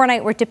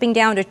overnight we're dipping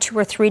down to 2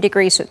 or 3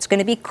 degrees, so it's going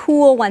to be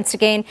cool once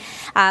again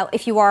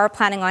if you are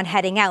planning on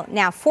heading out.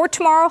 Now, for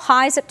tomorrow,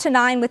 highs up to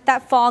 9 with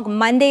that fog.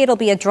 Monday, it'll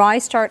be a dry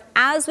start.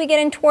 As we get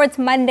in towards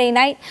Monday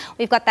night,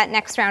 we've got that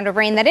next round of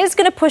rain that is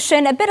going to push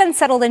in, a bit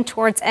unsettled in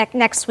towards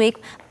next week,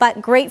 but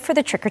great for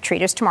the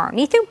trick-or-treaters tomorrow.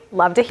 Neetu?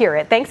 Love to hear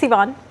it. Thanks,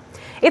 Yvonne.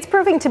 It's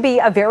proving to be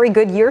a very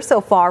good year so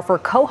far for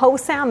coho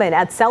salmon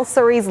at South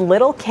Surrey's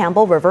Little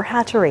Campbell River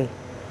Hatchery.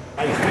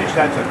 Nice fish,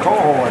 that's a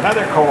coho,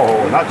 another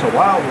coho, and that's a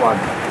wild one.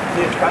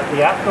 See, it's got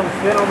the apple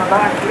fin on the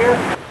back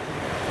here.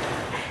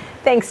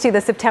 Thanks to the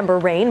September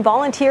rain,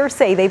 volunteers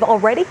say they've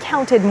already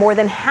counted more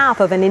than half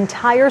of an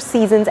entire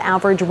season's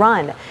average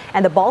run,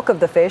 and the bulk of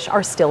the fish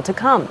are still to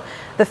come.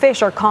 The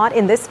fish are caught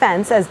in this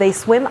fence as they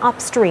swim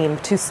upstream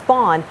to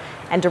spawn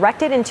and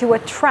directed into a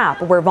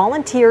trap where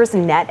volunteers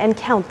net and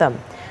count them.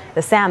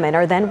 The salmon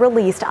are then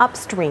released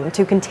upstream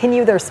to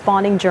continue their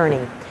spawning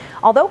journey.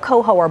 Although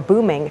coho are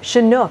booming,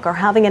 Chinook are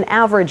having an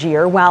average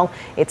year, while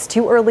it's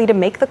too early to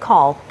make the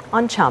call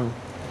on chum.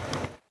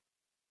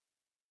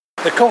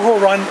 The coho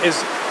run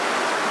is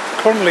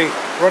currently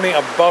running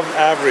above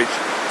average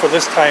for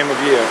this time of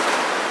year.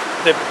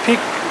 The peak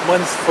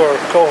month for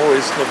coho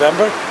is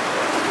November,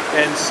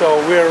 and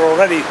so we're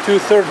already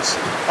 2/3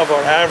 of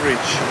our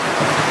average,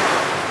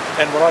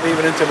 and we're not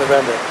even into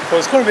November. So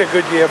it's going to be a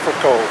good year for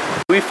coho.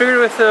 We figured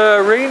with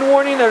the rain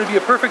warning that would be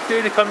a perfect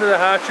day to come to the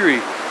hatchery.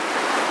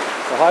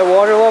 The high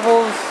water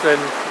levels, and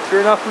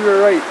sure enough we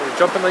were right. We're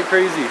jumping like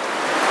crazy.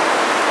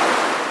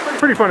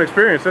 Pretty fun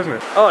experience, isn't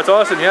it? Oh, it's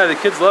awesome. Yeah, the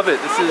kids love it.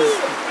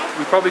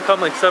 We probably come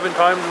like 7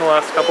 times in the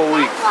last couple of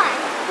weeks.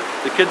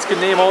 The kids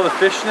can name all the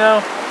fish now.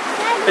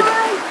 Hey,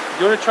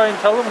 do you want to try and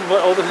tell them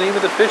what all the name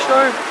of the fish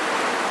are?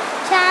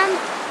 Chum,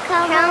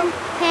 coho,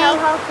 pig,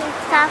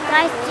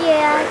 sockeye,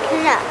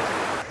 Chinook.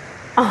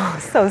 Oh,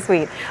 so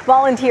sweet.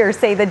 Volunteers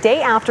say the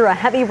day after a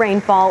heavy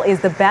rainfall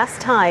is the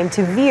best time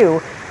to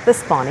view the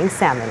spawning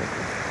salmon.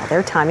 Well,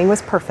 their timing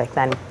was perfect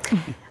then.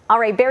 All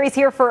right, Barry's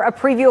here for a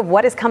preview of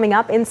what is coming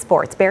up in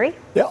sports. Barry?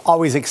 Yeah,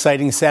 always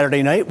exciting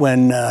Saturday night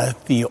when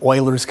the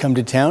Oilers come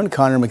to town.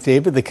 Connor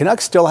McDavid. The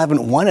Canucks still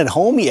haven't won at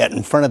home yet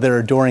in front of their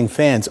adoring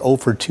fans,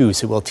 0-2.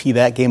 So we'll tee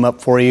that game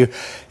up for you.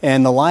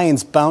 And the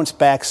Lions bounced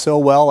back so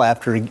well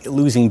after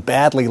losing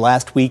badly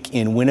last week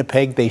in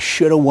Winnipeg. They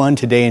should have won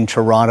today in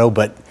Toronto,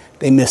 but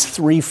they missed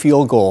 3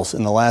 field goals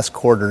in the last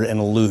quarter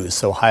and lose.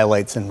 So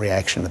highlights and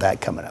reaction to that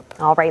coming up.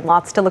 All right,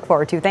 lots to look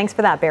forward to. Thanks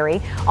for that, Barry.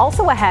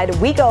 Also ahead,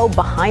 we go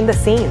behind the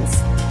scenes.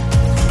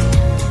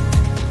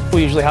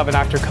 We usually have an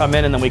actor come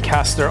in and then we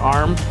cast their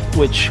arm,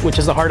 which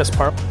is the hardest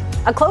part.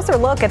 A closer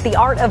look at the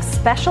art of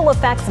special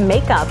effects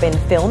makeup in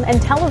film and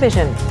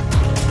television.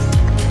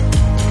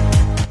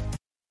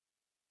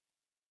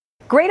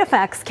 Great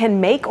effects can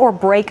make or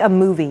break a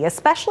movie,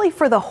 especially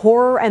for the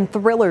horror and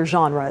thriller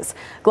genres.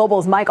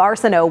 Global's Mike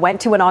Arsenault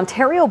went to an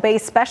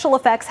Ontario-based special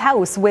effects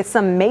house with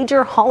some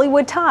major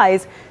Hollywood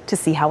ties to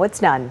see how it's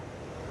done.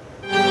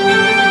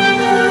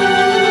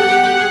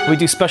 We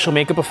do special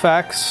makeup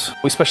effects.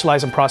 We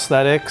specialize in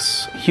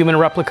prosthetics, human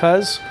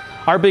replicas.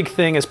 Our big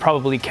thing is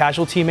probably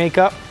casualty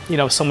makeup. You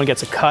know, if someone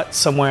gets a cut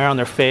somewhere on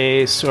their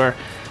face or,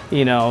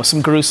 you know,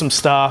 some gruesome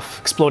stuff,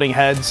 exploding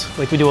heads.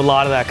 Like, we do a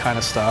lot of that kind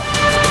of stuff.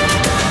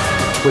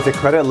 With a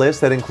credit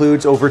list that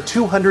includes over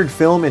 200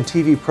 film and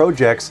TV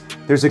projects,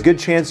 there's a good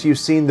chance you've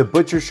seen the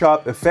Butcher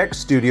Shop Effects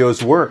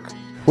Studios work.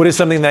 What is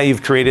something that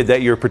you've created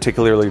that you're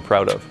particularly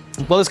proud of?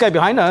 Well, this guy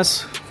behind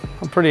us,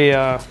 I'm pretty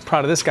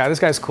proud of this guy. This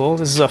guy's cool.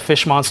 This is a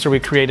fish monster we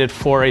created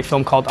for a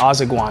film called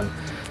Oziguan.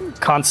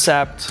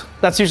 Concept,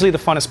 that's usually the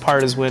funnest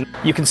part, is when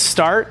you can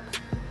start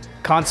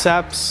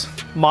concepts,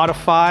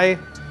 modify,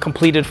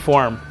 completed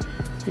form.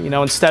 You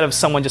know, instead of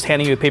someone just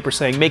handing you a paper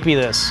saying, make me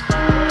this.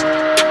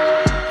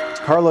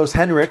 Carlos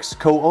Henriks,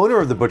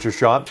 co-owner of the Butcher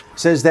Shop,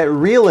 says that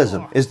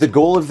realism is the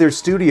goal of their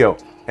studio,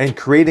 and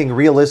creating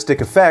realistic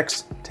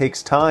effects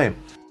takes time.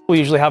 We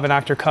usually have an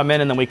actor come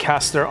in and then we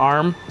cast their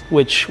arm,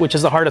 which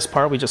is the hardest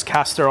part. We just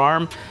cast their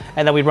arm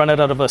and then we run it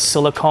out of a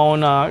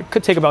silicone. It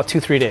could take about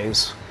 2-3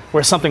 days,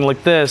 where something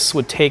like this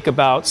would take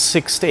about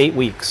 6 to 8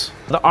 weeks.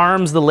 The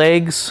arms, the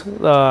legs,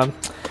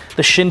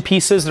 the shin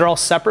pieces, they're all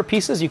separate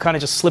pieces. You kind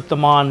of just slip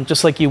them on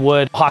just like you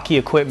would hockey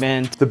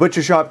equipment. The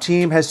Butcher Shop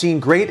team has seen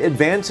great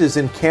advances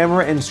in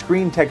camera and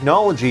screen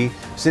technology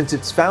since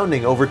its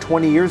founding over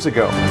 20 years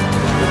ago.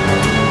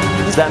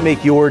 Does that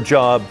make your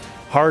job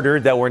harder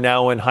that we're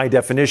now in high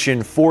definition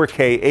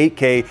 4K,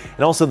 8K,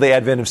 and also the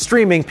advent of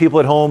streaming? People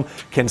at home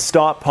can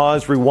stop,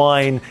 pause,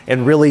 rewind,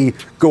 and really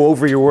go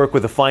over your work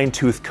with a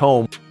fine-tooth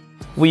comb.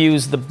 We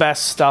use the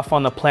best stuff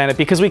on the planet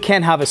because we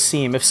can't have a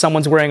seam. If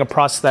someone's wearing a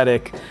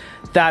prosthetic,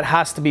 that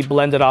has to be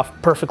blended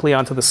off perfectly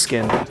onto the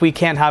skin. We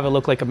can't have it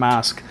look like a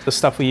mask. The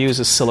stuff we use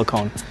is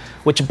silicone,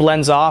 which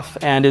blends off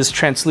and is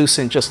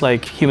translucent just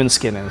like human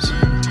skin is.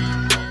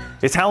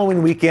 It's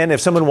Halloween weekend.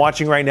 If someone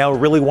watching right now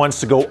really wants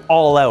to go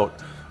all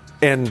out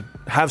and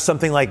have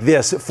something like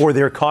this for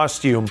their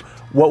costume,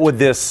 what would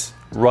this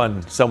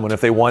run someone if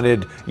they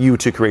wanted you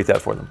to create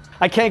that for them?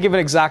 I can't give an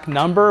exact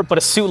number, but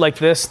a suit like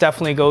this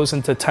definitely goes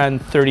into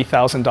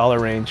 $10,000-$30,000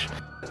 range.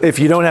 If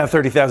you don't have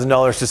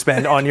 $30,000 to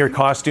spend on your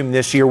costume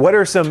this year, what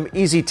are some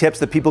easy tips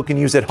that people can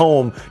use at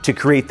home to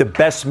create the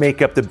best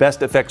makeup, the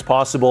best effects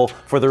possible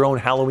for their own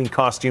Halloween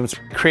costumes?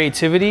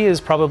 Creativity is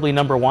probably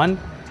number one.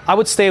 I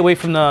would stay away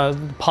from the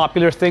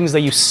popular things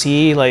that you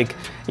see, like,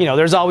 you know,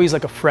 there's always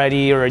like a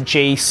Freddy or a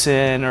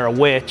Jason or a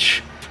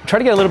witch. Try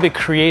to get a little bit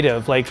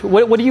creative. Like,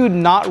 what do you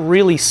not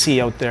really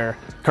see out there?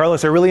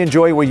 Carlos, I really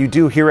enjoy what you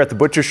do here at the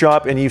Butcher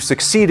Shop, and you've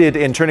succeeded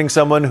in turning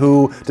someone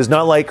who does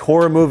not like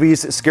horror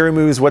movies, scary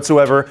movies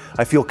whatsoever.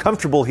 I feel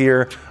comfortable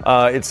here.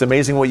 It's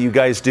amazing what you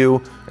guys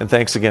do, and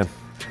thanks again.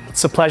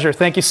 It's a pleasure.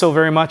 Thank you so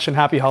very much, and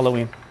happy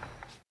Halloween.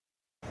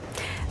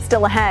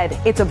 Still ahead,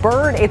 it's a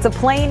bird, it's a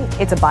plane,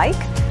 it's a bike.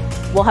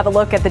 We'll have a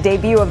look at the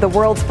debut of the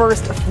world's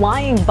first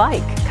flying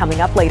bike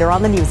coming up later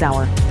on the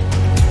NewsHour.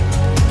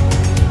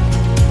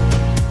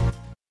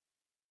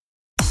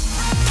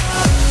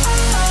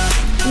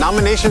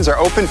 Nominations are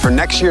open for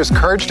next year's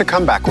Courage to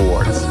Come Back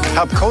Awards.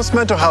 Help Coast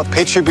Mental Health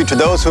pay tribute to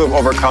those who have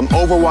overcome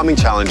overwhelming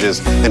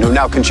challenges and who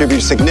now contribute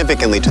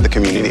significantly to the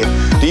community.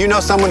 Do you know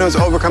someone who has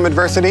overcome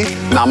adversity?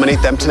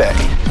 Nominate them today.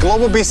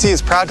 Global BC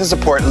is proud to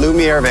support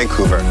Lumiere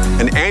Vancouver,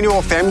 an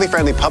annual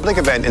family-friendly public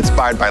event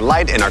inspired by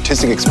light and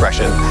artistic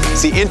expression.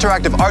 See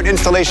interactive art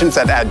installations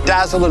that add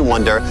dazzle and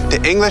wonder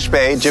to English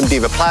Bay, Jim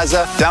Diva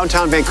Plaza,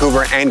 downtown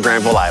Vancouver, and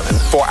Granville Island.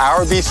 For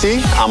Our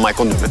BC, I'm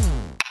Michael Newman.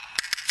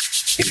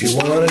 If you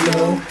want to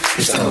know,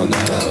 it's on the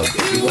hub.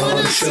 If you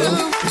want to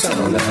show, it's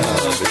on the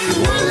hub. If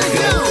you want to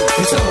go,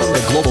 it's on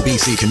the Global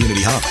BC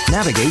Community Hub.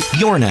 Navigate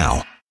your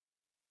now.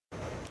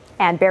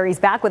 And Barry's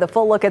back with a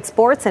full look at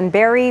sports. And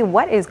Barry,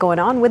 what is going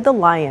on with the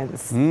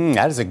Lions?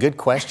 That is a good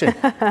question.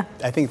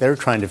 I think they're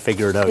trying to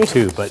figure it out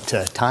too, but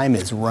time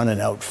is running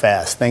out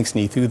fast. Thanks,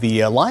 Neithu.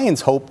 The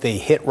Lions hope they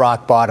hit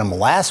rock bottom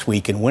last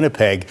week in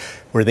Winnipeg,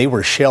 where they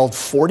were shelled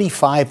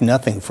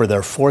 45-0 for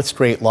their fourth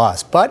straight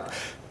loss. But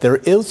there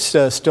is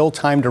still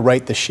time to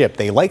right the ship.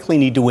 They likely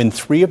need to win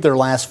 3 of their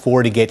last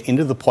 4 to get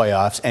into the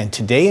playoffs. And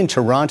today in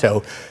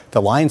Toronto,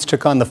 the Lions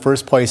took on the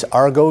first-place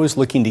Argos,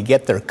 looking to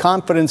get their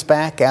confidence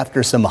back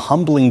after some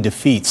humbling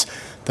defeats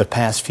the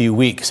past few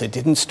weeks. It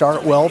didn't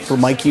start well for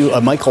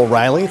Michael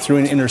Riley through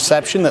an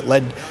interception that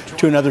led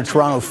to another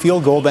Toronto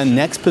field goal. Then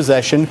next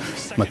possession,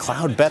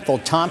 McLeod Bethel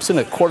Thompson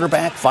at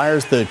quarterback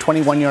fires the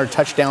 21-yard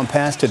touchdown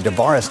pass to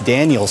Davaris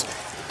Daniels.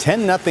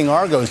 10-0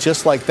 Argos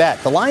just like that.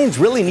 The Lions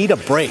really need a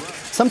break,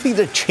 something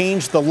to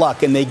change the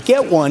luck, and they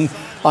get one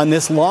on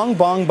this long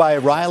bong by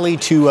Riley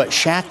to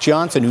Shaq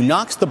Johnson, who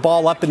knocks the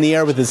ball up in the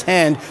air with his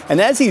hand,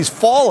 and as he's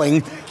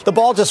falling, the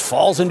ball just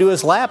falls into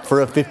his lap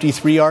for a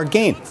 53-yard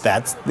gain.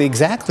 That's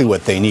exactly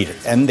what they needed,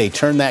 and they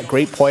turn that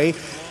great play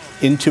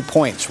into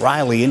points.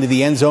 Riley into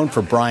the end zone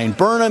for Brian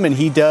Burnham, and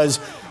he does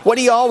what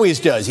he always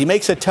does. He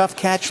makes a tough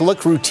catch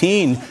look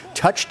routine.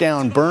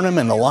 Touchdown Burnham,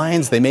 and the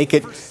Lions, they make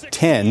it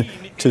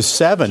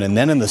 10-7. And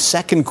then in the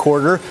second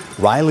quarter,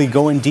 Riley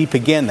going deep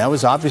again. That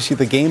was obviously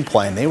the game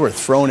plan. They were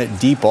throwing it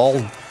deep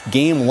all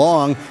game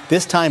long.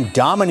 This time,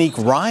 Dominique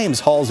Rhymes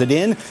hauls it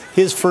in.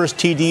 His first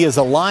TD as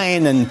a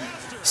Lion and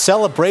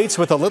celebrates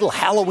with a little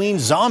Halloween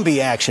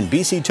zombie action.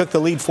 BC took the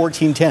lead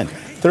 14-10.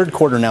 Third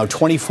quarter now,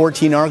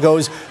 2014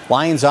 Argos.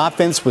 Lions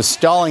offense was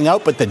stalling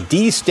out, but the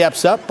D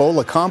steps up. Bo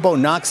Lacombo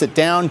knocks it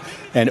down,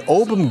 and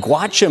Obum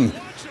Gwacham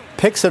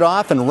picks it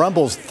off and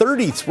rumbles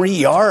 33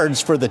 yards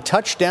for the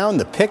touchdown,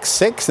 the pick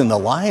six, and the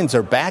Lions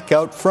are back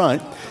out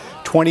front.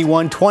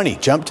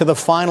 21-20. Jump to the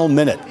final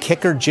minute.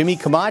 Kicker Jimmy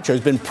Camacho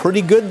has been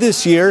pretty good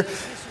this year.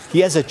 He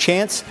has a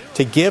chance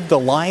to give the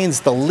Lions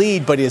the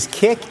lead, but his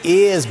kick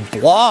is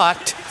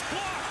blocked.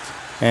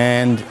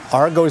 And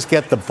Argos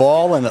get the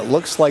ball, and it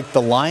looks like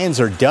the Lions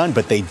are done,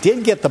 but they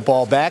did get the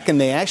ball back, and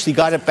they actually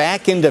got it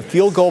back into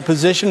field goal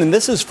position, and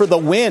this is for the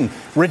win.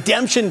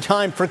 Redemption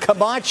time for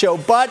Camacho,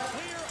 but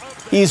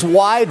he's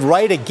wide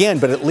right again,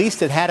 but at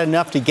least it had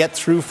enough to get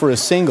through for a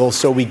single,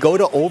 so we go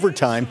to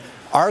overtime.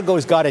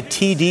 Argos got a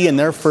TD in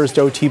their first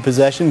OT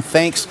possession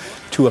thanks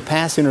to a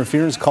pass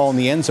interference call in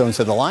the end zone.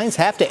 So the Lions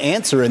have to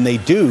answer, and they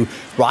do.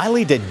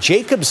 Riley to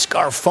Jacob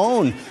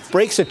Scarfone.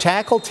 Breaks a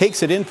tackle,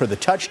 takes it in for the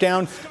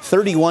touchdown.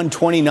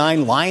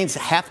 31-29. Lions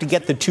have to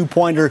get the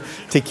two-pointer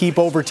to keep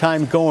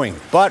overtime going.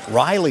 But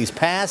Riley's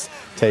pass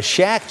to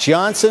Shaq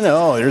Johnson.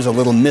 Oh, there's a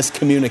little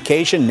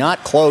miscommunication.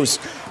 Not close.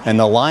 And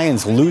the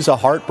Lions lose a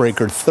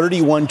heartbreaker,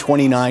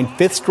 31-29.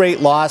 Fifth straight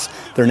loss.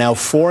 They're now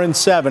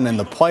 4-7, and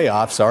the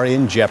playoffs are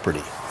in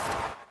jeopardy.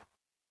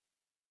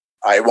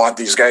 I want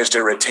these guys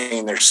to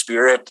retain their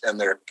spirit and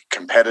their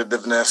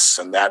competitiveness,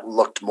 and that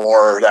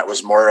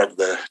was more of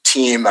the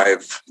team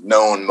I've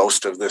known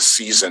most of this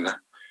season.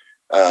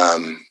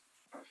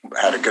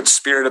 Had a good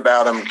spirit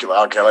about them,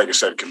 like I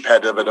said,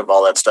 competitive,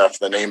 all that stuff.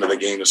 The name of the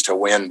game is to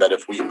win, but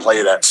if we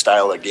play that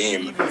style of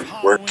game,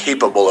 we're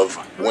capable of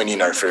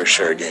winning our fair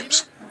share of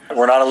games.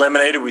 We're not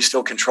eliminated. We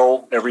still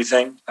control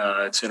everything.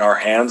 It's in our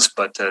hands,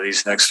 but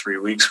these next 3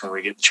 weeks when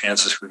we get the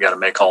chances, we've got to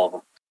make all of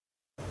them.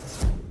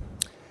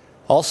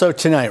 Also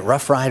tonight,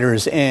 Rough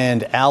Riders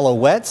and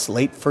Alouettes.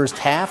 Late first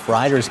half,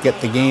 Riders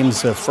get the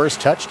game's first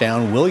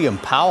touchdown. William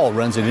Powell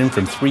runs it in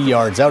from 3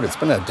 yards out. It's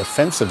been a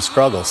defensive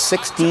struggle.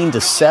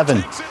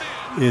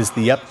 16-7 is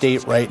the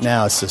update right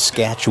now.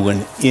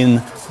 Saskatchewan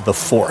in the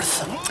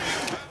fourth.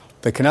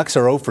 The Canucks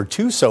are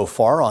 0-2 so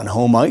far on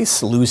home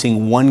ice,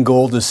 losing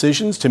 1-goal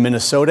decisions to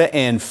Minnesota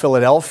and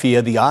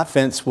Philadelphia. The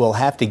offense will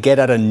have to get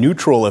out of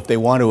neutral if they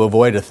want to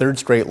avoid a third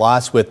straight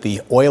loss, with the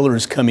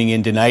Oilers coming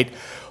in tonight.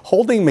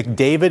 Holding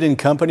McDavid and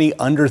company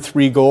under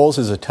 3 goals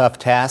is a tough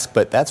task,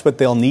 but that's what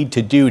they'll need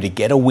to do to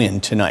get a win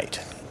tonight.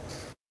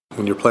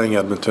 When you're playing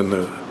Edmonton,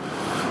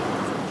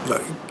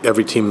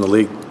 every team in the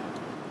league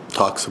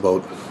talks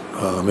about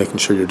making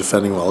sure you're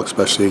defending well,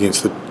 especially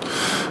against the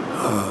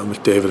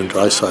McDavid and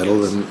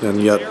Draisaitl,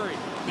 and yet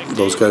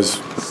those guys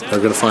are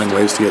going to find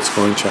ways to get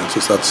scoring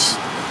chances.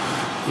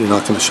 You're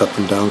not going to shut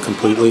them down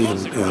completely,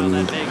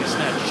 and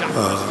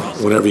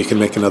whenever you can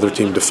make another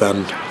team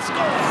defend,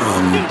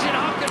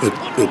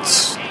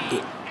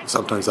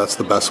 sometimes that's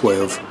the best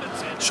way of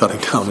shutting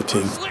down a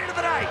team.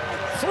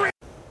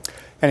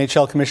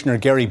 NHL Commissioner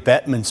Gary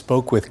Bettman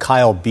spoke with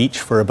Kyle Beach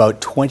for about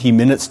 20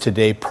 minutes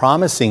today,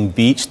 promising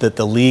Beach that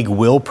the league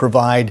will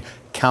provide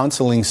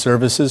counseling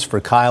services for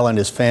Kyle and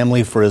his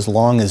family for as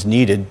long as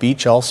needed.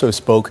 Beach also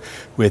spoke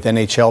with with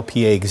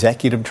NHLPA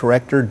Executive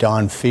Director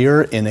Don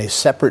Fehr in a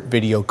separate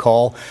video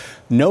call.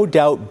 No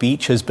doubt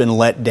Beach has been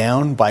let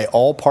down by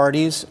all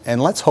parties,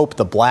 and let's hope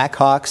the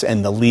Blackhawks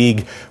and the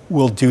league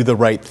will do the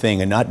right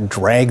thing and not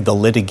drag the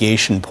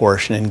litigation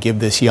portion and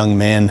give this young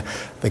man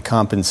the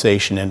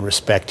compensation and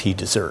respect he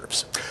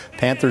deserves.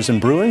 Panthers and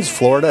Bruins,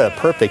 Florida, a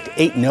perfect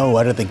 8-0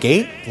 out of the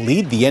gate,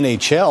 lead the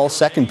NHL.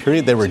 Second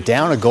period, they were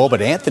down a goal,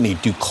 but Anthony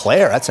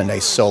Duclair, that's a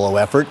nice solo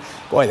effort.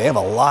 Boy, they have a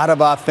lot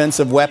of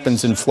offensive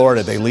weapons in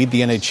Florida. They lead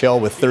the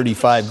NHL with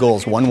 35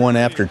 goals, 1-1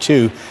 after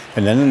 2.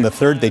 And then in the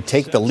third, they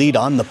take the lead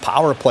on the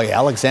power play.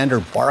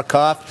 Alexander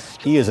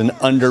Barkov, he is an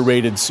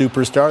underrated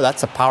superstar.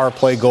 That's a power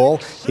play goal,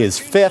 his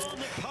fifth.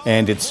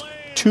 And it's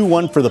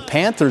 2-1 for the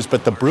Panthers,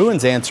 but the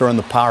Bruins answer on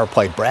the power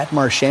play. Brad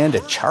Marchand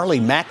to Charlie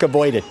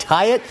McAvoy to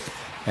tie it.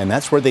 And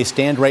that's where they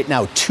stand right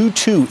now,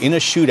 2-2 in a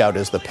shootout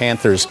as the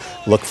Panthers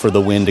look for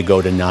the win to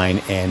go to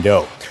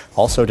 9-0.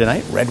 Also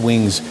tonight, Red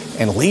Wings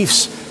and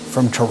Leafs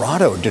from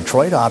Toronto.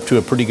 Detroit off to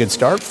a pretty good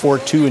start,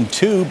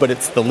 4-2-2, but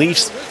it's the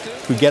Leafs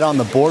who get on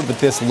the board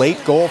with this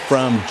late goal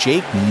from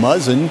Jake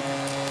Muzzin.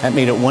 That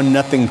made it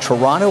 1-0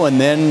 Toronto,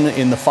 and then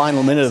in the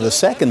final minute of the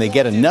second, they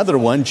get another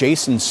one.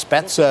 Jason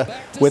Spezza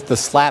with the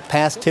slap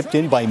pass tipped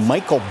in by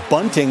Michael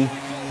Bunting.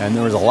 And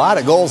there was a lot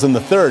of goals in the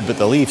third, but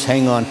the Leafs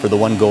hang on for the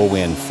one-goal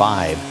win,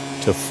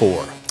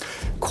 5-4.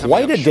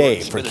 Quite a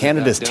day for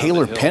Canada's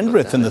Taylor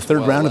Pendrith in the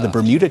third round of the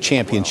Bermuda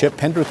Championship.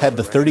 Pendrith had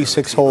the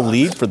 36-hole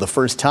lead for the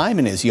first time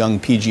in his young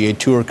PGA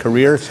Tour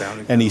career,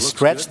 and he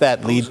stretched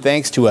that lead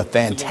thanks to a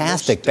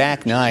fantastic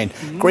back nine.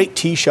 Great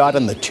tee shot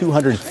on the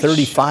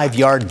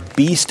 235-yard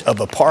beast of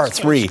a par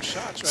 3.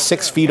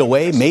 6 feet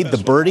away, made the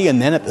birdie,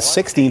 and then at the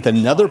 16th,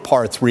 another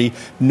par 3.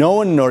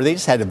 They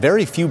just had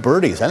very few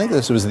birdies. I think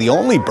this was the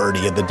only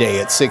birdie of the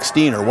day at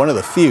 16, or one of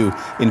the few.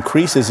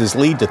 Increases his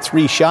lead to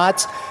 3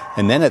 shots.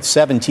 And then at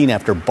 17,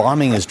 after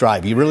bombing his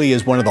drive, he really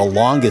is one of the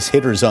longest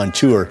hitters on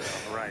tour.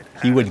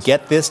 He would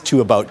get this to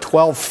about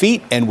 12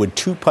 feet and would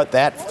two-putt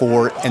that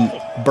for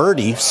a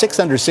birdie. 6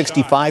 under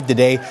 65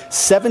 today,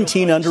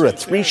 17 under, a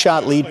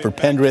 3-shot lead for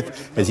Pendrith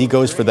as he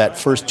goes for that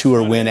first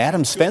tour win.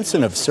 Adam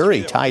Svensson of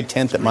Surrey tied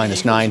 10th at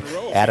 -9.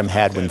 Adam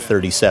Hadwin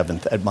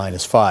 37th at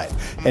 -5.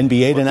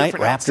 NBA tonight,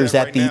 Raptors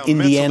at the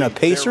Indiana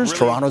Pacers.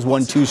 Toronto's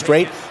won 2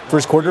 straight.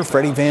 First quarter,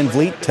 Freddie Van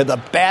Vliet to the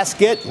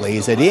basket,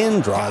 lays it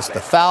in, draws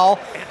the foul.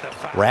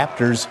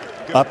 Raptors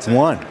up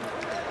 1.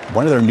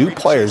 One of their new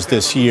players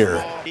this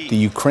year, the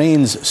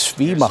Ukraine's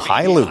Svi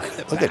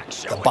Mikhailuk. Look at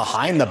the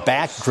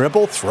behind-the-back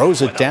dribble,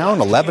 throws it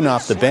down, 11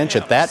 off the bench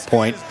at that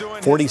point.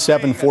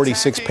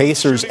 47-46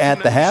 Pacers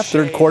at the half.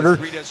 Third quarter,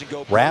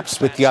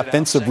 Raps with the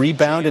offensive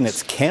rebound, and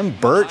it's Kem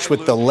Birch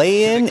with the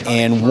lay-in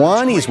and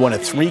one. He's one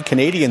of 3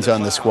 Canadians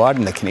on the squad,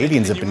 and the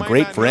Canadians have been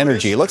great for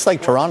energy. It looks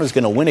like Toronto's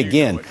going to win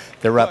again.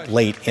 They're up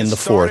late in the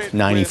fourth,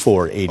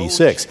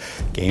 94-86.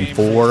 Game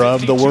 4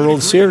 of the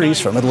World Series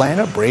from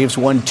Atlanta. Braves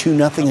won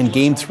 2-0 in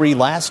Game 3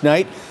 last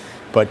night.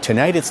 But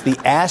tonight it's the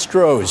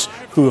Astros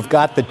who have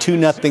got the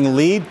 2-0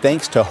 lead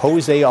thanks to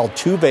Jose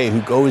Altuve,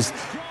 who goes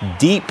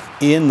deep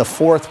in the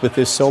fourth with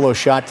his solo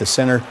shot to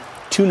center.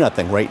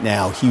 2-0 right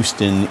now,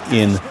 Houston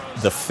in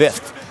the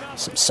fifth.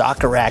 Some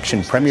soccer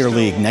action, Premier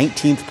League,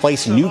 19th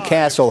place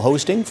Newcastle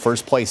hosting,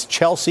 first place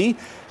Chelsea.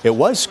 It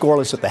was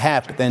scoreless at the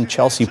half, but then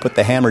Chelsea put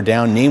the hammer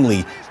down,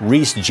 namely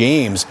Reece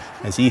James,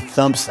 as he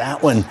thumps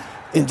that one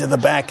into the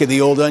back of the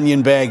old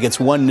onion bag. It's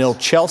 1-0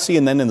 Chelsea,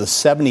 and then in the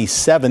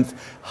 77th,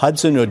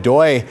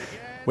 Hudson-Odoi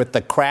with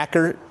the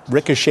cracker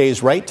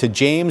ricochets right to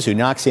James, who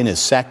knocks in his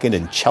second,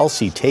 and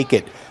Chelsea take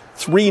it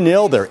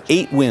 3-0. They're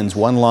 8 wins,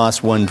 1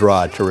 loss, 1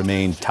 draw to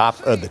remain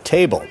top of the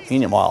table.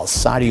 Meanwhile,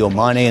 Sadio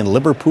Mane and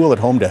Liverpool at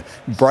home to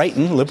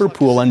Brighton.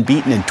 Liverpool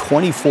unbeaten in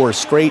 24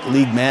 straight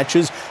league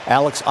matches.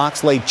 Alex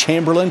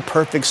Oxlade-Chamberlain,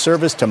 perfect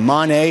service to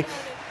Mane.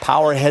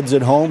 Power heads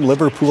at home,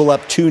 Liverpool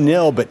up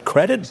 2-0, but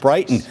credit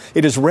Brighton.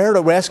 It is rare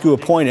to rescue a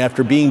point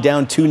after being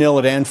down 2-0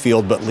 at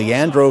Anfield, but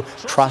Leandro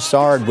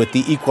Trossard with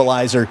the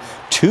equalizer,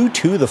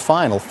 2-2 the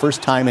final,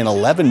 first time in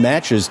 11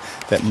 matches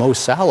that Mo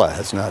Salah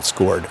has not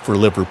scored for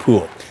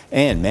Liverpool.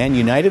 And Man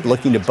United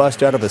looking to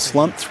bust out of a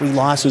slump, 3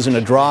 losses and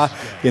a draw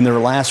in their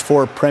last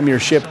 4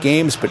 Premiership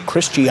games, but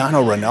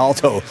Cristiano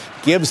Ronaldo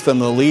gives them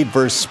the lead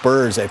versus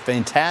Spurs. A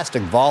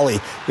fantastic volley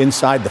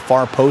inside the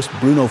far post.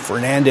 Bruno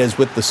Fernandes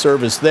with the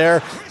service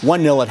there.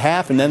 1-0 at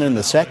half, and then in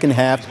the second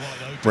half,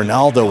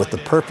 Ronaldo with the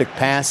perfect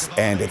pass,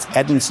 and it's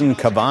Edinson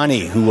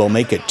Cavani who will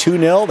make it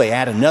 2-0. They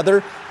add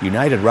another.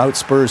 United rout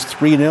Spurs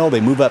 3-0. They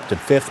move up to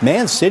 5th.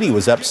 Man City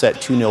was upset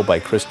 2-0 by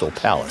Crystal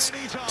Palace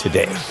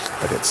today.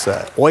 But it's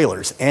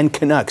Oilers and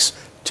Canucks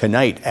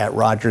tonight at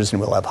Rogers, and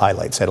we'll have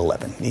highlights at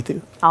 11.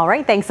 Neetu? All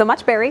right, thanks so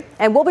much, Barry.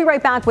 And we'll be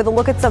right back with a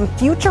look at some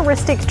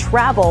futuristic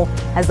travel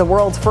as the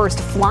world's first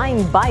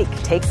flying bike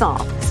takes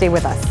off. Stay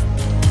with us.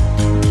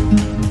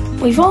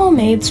 We've all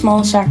made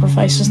small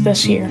sacrifices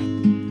this year.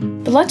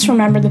 But let's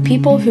remember the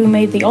people who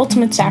made the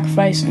ultimate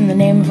sacrifice in the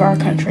name of our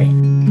country.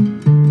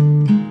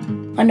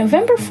 On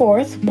November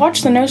 4th,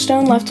 watch the No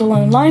Stone Left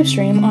Alone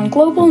livestream on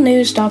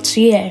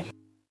globalnews.ca.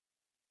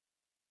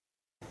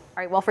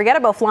 All right, well, forget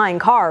about flying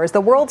cars.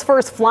 The world's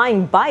first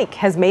flying bike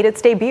has made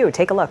its debut.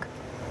 Take a look.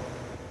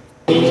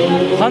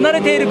 離れ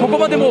ているここ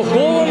までも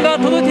轟音が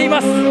届いてい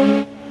ます。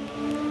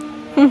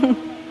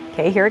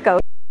 Okay, here it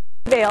goes.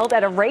 Unveiled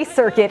at a race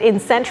circuit in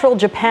central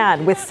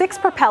Japan with 6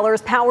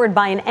 propellers powered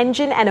by an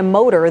engine and a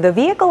motor, the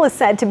vehicle is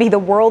said to be the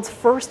world's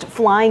first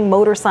flying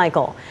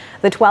motorcycle.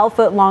 The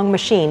 12-foot-long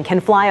machine can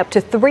fly up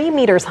to 3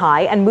 meters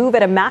high and move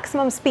at a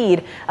maximum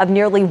speed of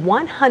nearly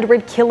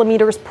 100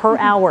 kilometers per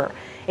hour.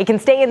 It can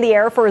stay in the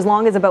air for as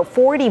long as about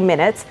 40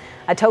 minutes.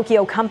 A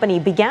Tokyo company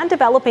began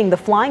developing the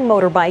flying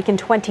motorbike in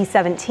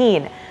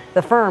 2017.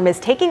 The firm is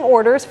taking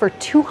orders for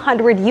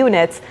 200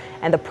 units,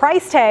 and the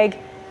price tag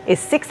is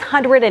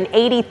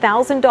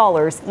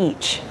 $680,000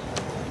 each.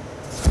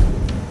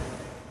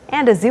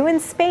 And a zoo in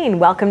Spain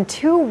welcomed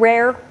 2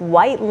 rare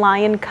white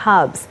lion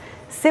cubs.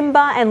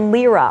 Simba and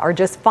Lyra are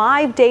just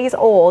 5 days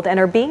old and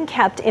are being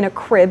kept in a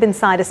crib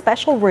inside a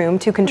special room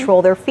to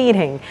control their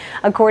feeding.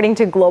 According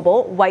to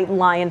Global White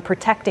Lion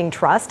Protecting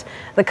Trust,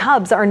 the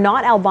cubs are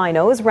not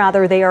albinos,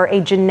 rather they are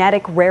a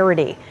genetic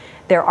rarity.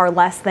 There are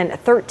less than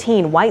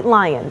 13 white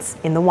lions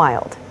in the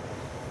wild.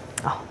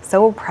 Oh,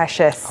 so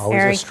precious.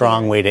 Always a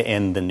strong way to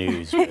end the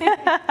news.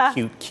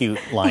 Cute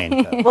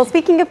lion cub. Well,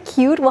 speaking of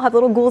cute, we'll have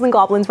little ghouls and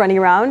goblins running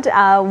around.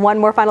 One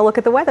more final look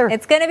at the weather.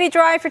 It's going to be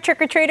dry for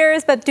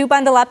trick-or-treaters, but do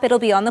bundle up. It'll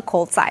be on the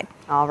cold side.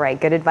 All right,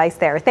 good advice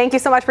there. Thank you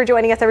so much for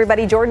joining us,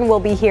 everybody. Jordan will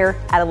be here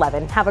at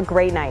 11. Have a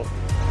great night.